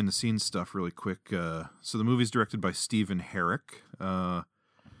bit of behind the scenes stuff really quick. So the movie's directed by Stephen Herrick,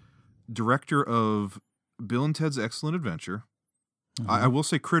 director of Bill and Ted's Excellent Adventure. Mhm. I will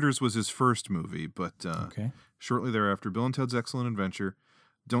say Critters was his first movie, but Okay. shortly thereafter, Bill and Ted's Excellent Adventure.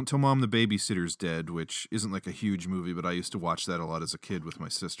 Don't Tell Mom the Babysitter's Dead, which isn't like a huge movie, but I used to watch that a lot as a kid with my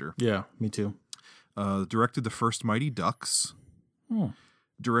sister. Yeah, me too. Directed the first Mighty Ducks. Hmm.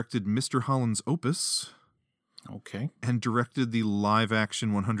 Directed Mr. Holland's Opus. Okay. And directed the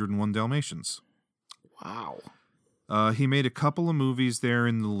live-action 101 Dalmatians. Wow. He made a couple of movies there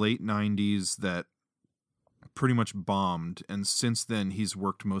in the late 90s that pretty much bombed, and since then he's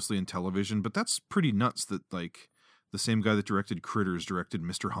worked mostly in television, but that's pretty nuts that, like, the same guy that directed Critters directed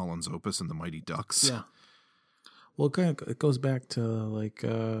Mr. Holland's Opus and the Mighty Ducks. Yeah. Well, it goes back to, like,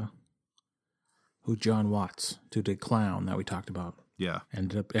 who John Watts, to the clown that we talked about. Yeah.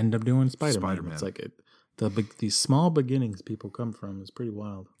 Ended up doing Spider-Man. Spider-Man. It's like these small beginnings people come from is pretty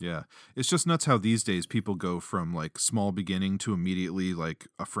wild. Yeah. It's just nuts how these days people go from, like, small beginning to immediately, like,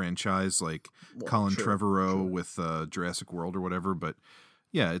 a franchise, like Colin Trevorrow with Jurassic World or whatever. But,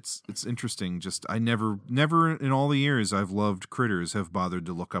 yeah, it's interesting. Just, I never in all the years I've loved Critters have bothered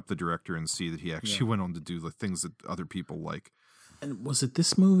to look up the director and see that he actually went on to do the things that other people like. And was it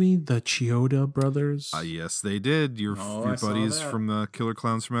this movie, the Chioda brothers? Yes, they did. Your buddies from the Killer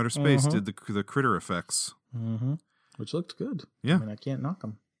Clowns from Outer Space did the critter effects. Mm-hmm. Which looked good. Yeah. I mean, I can't knock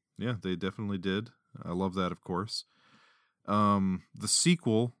them. Yeah, they definitely did. I love that, of course. The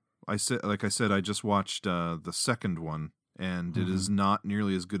sequel, I said, I just watched the second one, and it is not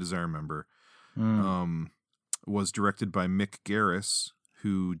nearly as good as I remember. Was directed by Mick Garris,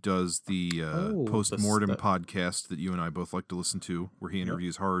 who does the Postmortem podcast that you and I both like to listen to, where he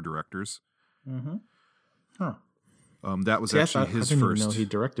interviews horror directors. Mm-hmm. Huh. That was actually his I didn't first. even know he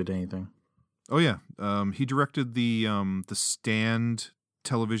directed anything. Oh yeah, he directed the Stand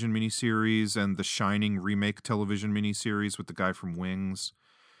television miniseries and the Shining remake television miniseries with the guy from Wings.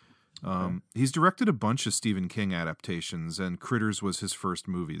 He's directed a bunch of Stephen King adaptations, and Critters was his first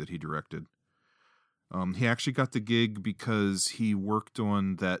movie that he directed. He actually got the gig because he worked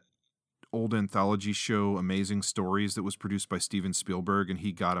on that old anthology show Amazing Stories that was produced by Steven Spielberg, and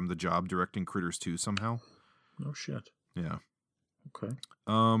he got him the job directing Critters 2 somehow. No shit. Yeah. Okay.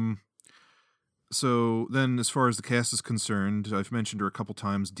 So then as far as the cast is concerned, I've mentioned her a couple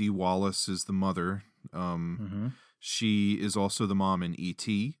times. Dee Wallace is the mother. She is also the mom in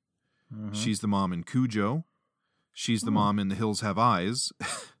E.T. She's the mom in Cujo. She's the mom in The Hills Have Eyes.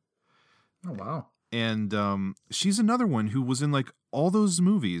 Oh, wow. And she's another one who was in, like, all those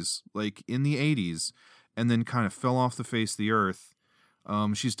movies, like, in the 80s, and then kind of fell off the face of the earth.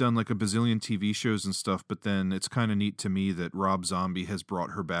 She's done, like, a bazillion TV shows and stuff, but then it's kind of neat to me that Rob Zombie has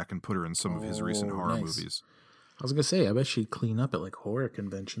brought her back and put her in some of his recent horror movies. I was going to say, I bet she'd clean up at, like, horror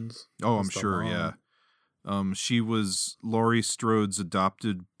conventions. Oh, I'm sure, yeah. She was Laurie Strode's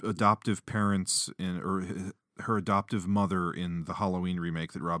adoptive parents or her adoptive mother in the Halloween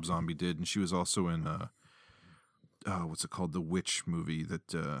remake that Rob Zombie did, and she was also in what's it called, the Witch movie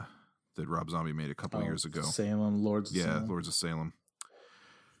that Rob Zombie made a couple of years ago. Salem, Lords of Salem. Yeah, Lords of Salem.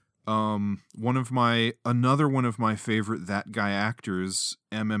 Another one of my favorite that guy actors,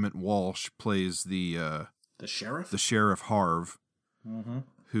 M. Emmett Walsh, plays the sheriff? The Sheriff Harv,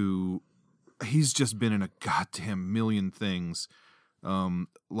 who he's just been in a goddamn million things.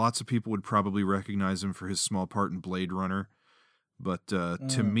 Lots of people would probably recognize him for his small part in Blade Runner, but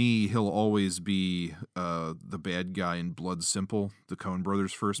to me, he'll always be the bad guy in Blood Simple, the Coen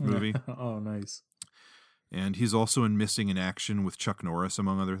Brothers' first movie. Oh, nice. And he's also in Missing in Action with Chuck Norris,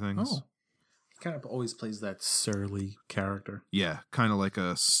 among other things. Oh. He kind of always plays that surly character. Yeah, kind of like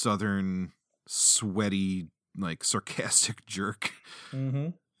a southern, sweaty, like sarcastic jerk.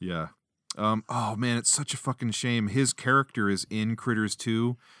 Yeah. Oh man, it's such a fucking shame. His character is in Critters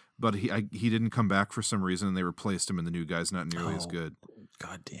 2, but he didn't come back for some reason, and they replaced him, and the new guy's not nearly as good.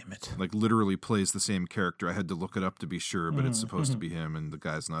 God damn it! Like literally plays the same character. I had to look it up to be sure, but it's supposed to be him, and the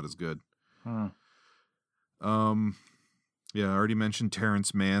guy's not as good. Yeah, I already mentioned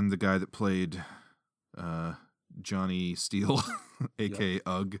Terrence Mann, the guy that played Johnny Steele, aka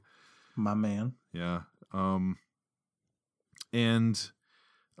Ugg. My man. Yeah. And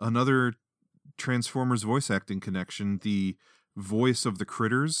another Transformers voice acting connection, the voice of the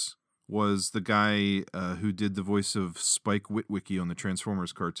Critters was the guy who did the voice of Spike Witwicky on the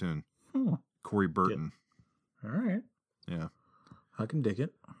Transformers cartoon. Corey Burton. All right. Yeah. I can dig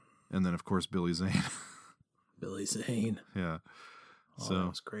it. And then, of course, Billy Zane. Billy Zane. Yeah. Oh, so that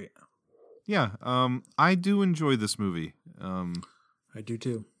was great. Yeah. I do enjoy this movie. I do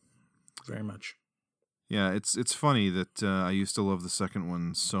too. Very much. Yeah, it's funny that I used to love the second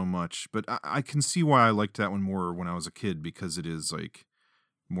one so much, but I can see why I liked that one more when I was a kid, because it is like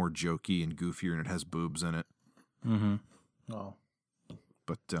more jokey and goofier, and it has boobs in it. Mm-hmm. Well,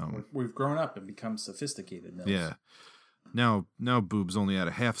 but we've grown up and become sophisticated now. Yeah. Now boobs only add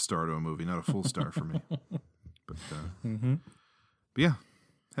a half star to a movie, not a full star for me. But yeah,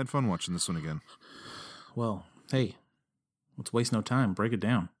 had fun watching this one again. Well, hey, let's waste no time. Break it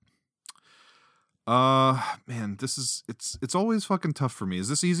down. Man, it's always fucking tough for me. Is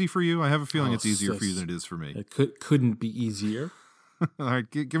this easy for you? I have a feeling it's easier for you than it is for me. It couldn't be easier. All right,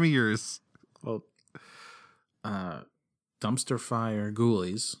 give me yours. Well, dumpster fire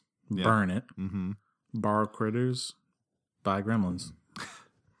Ghoulies, burn it. Mm-hmm. Borrow Critters, buy Gremlins.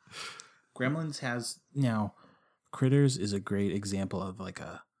 Gremlins has now. Critters is a great example of like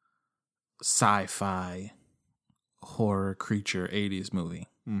a sci-fi horror creature 80s movie.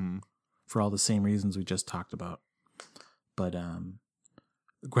 Mm-hmm. For all the same reasons we just talked about. But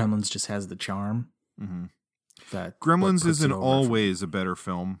Gremlins just has the charm. Mm-hmm. That Gremlins is in all ways a better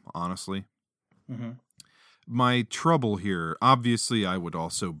film, honestly. Mm-hmm. My trouble here, obviously I would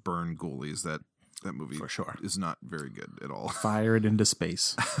also burn Ghoulies. That movie for sure is not very good at all. Fire it into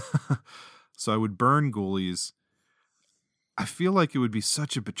space. So I would burn Ghoulies. I feel like it would be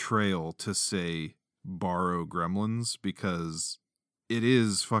such a betrayal to say borrow Gremlins, because it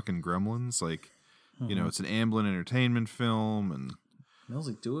is fucking Gremlins. Like, you know, it's an Amblin Entertainment film, and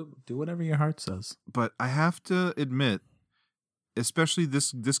Millsy, do whatever your heart says. But I have to admit, especially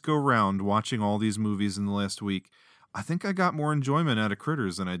this go round, watching all these movies in the last week, I think I got more enjoyment out of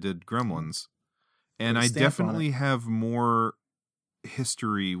Critters than I did Gremlins. And I definitely have more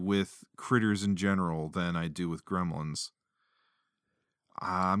history with Critters in general than I do with Gremlins.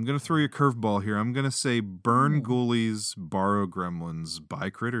 I'm going to throw you a curveball here. I'm going to say burn Ghoulies, borrow Gremlins,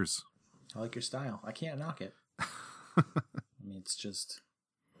 buy Critters. I like your style. I can't knock it. I mean, it's just,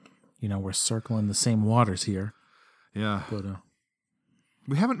 you know, we're circling the same waters here. Yeah. But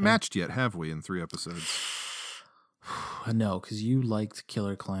we haven't matched yet, have we, in 3 episodes? No, because you liked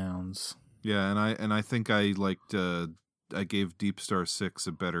Killer Clowns. Yeah, and I think I liked, I gave Deep Star 6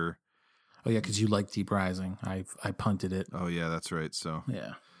 a better... Oh, yeah, because you like Deep Rising. I punted it. Oh, yeah, that's right. So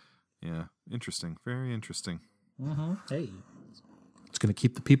yeah. Interesting. Very interesting. Mm-hmm. Hey. It's going to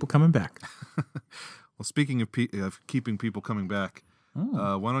keep the people coming back. Well, speaking of keeping people coming back,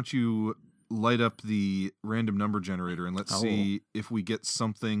 why don't you light up the random number generator and let's see if we get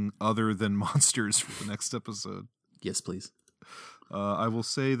something other than monsters for the next episode. Yes, please. I will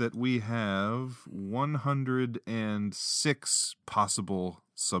say that we have 106 possible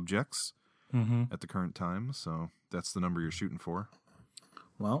subjects. Mm-hmm. At the current time, so that's the number you're shooting for.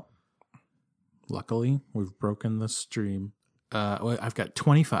 Well, luckily, we've broken the stream. I've got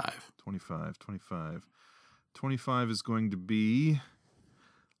 25. 25 is going to be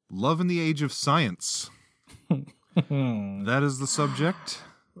Love in the Age of Science. That is the subject.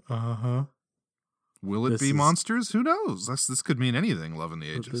 Uh-huh. Will it be monsters? Who knows? This could mean anything, Love in the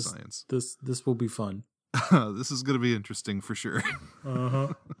Age of Science. This will be fun. This is going to be interesting for sure. Uh-huh.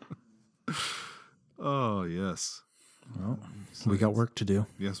 Oh, yes. Well, we got work to do.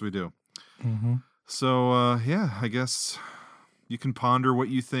 Yes, we do. Mm-hmm. So, I guess you can ponder what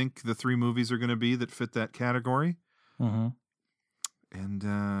you think the 3 movies are going to be that fit that category. Mm-hmm. And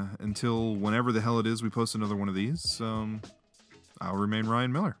until whenever the hell it is we post another one of these, I'll remain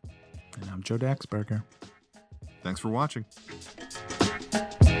Ryan Miller. And I'm Joe Daxberger. Thanks for watching.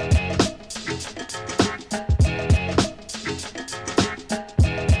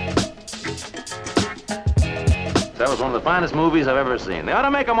 That was one of the finest movies I've ever seen. They ought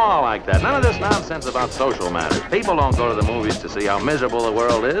to make them all like that. None of this nonsense about social matters. People don't go to the movies to see how miserable the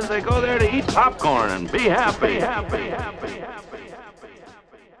world is. They go there to eat popcorn and be happy.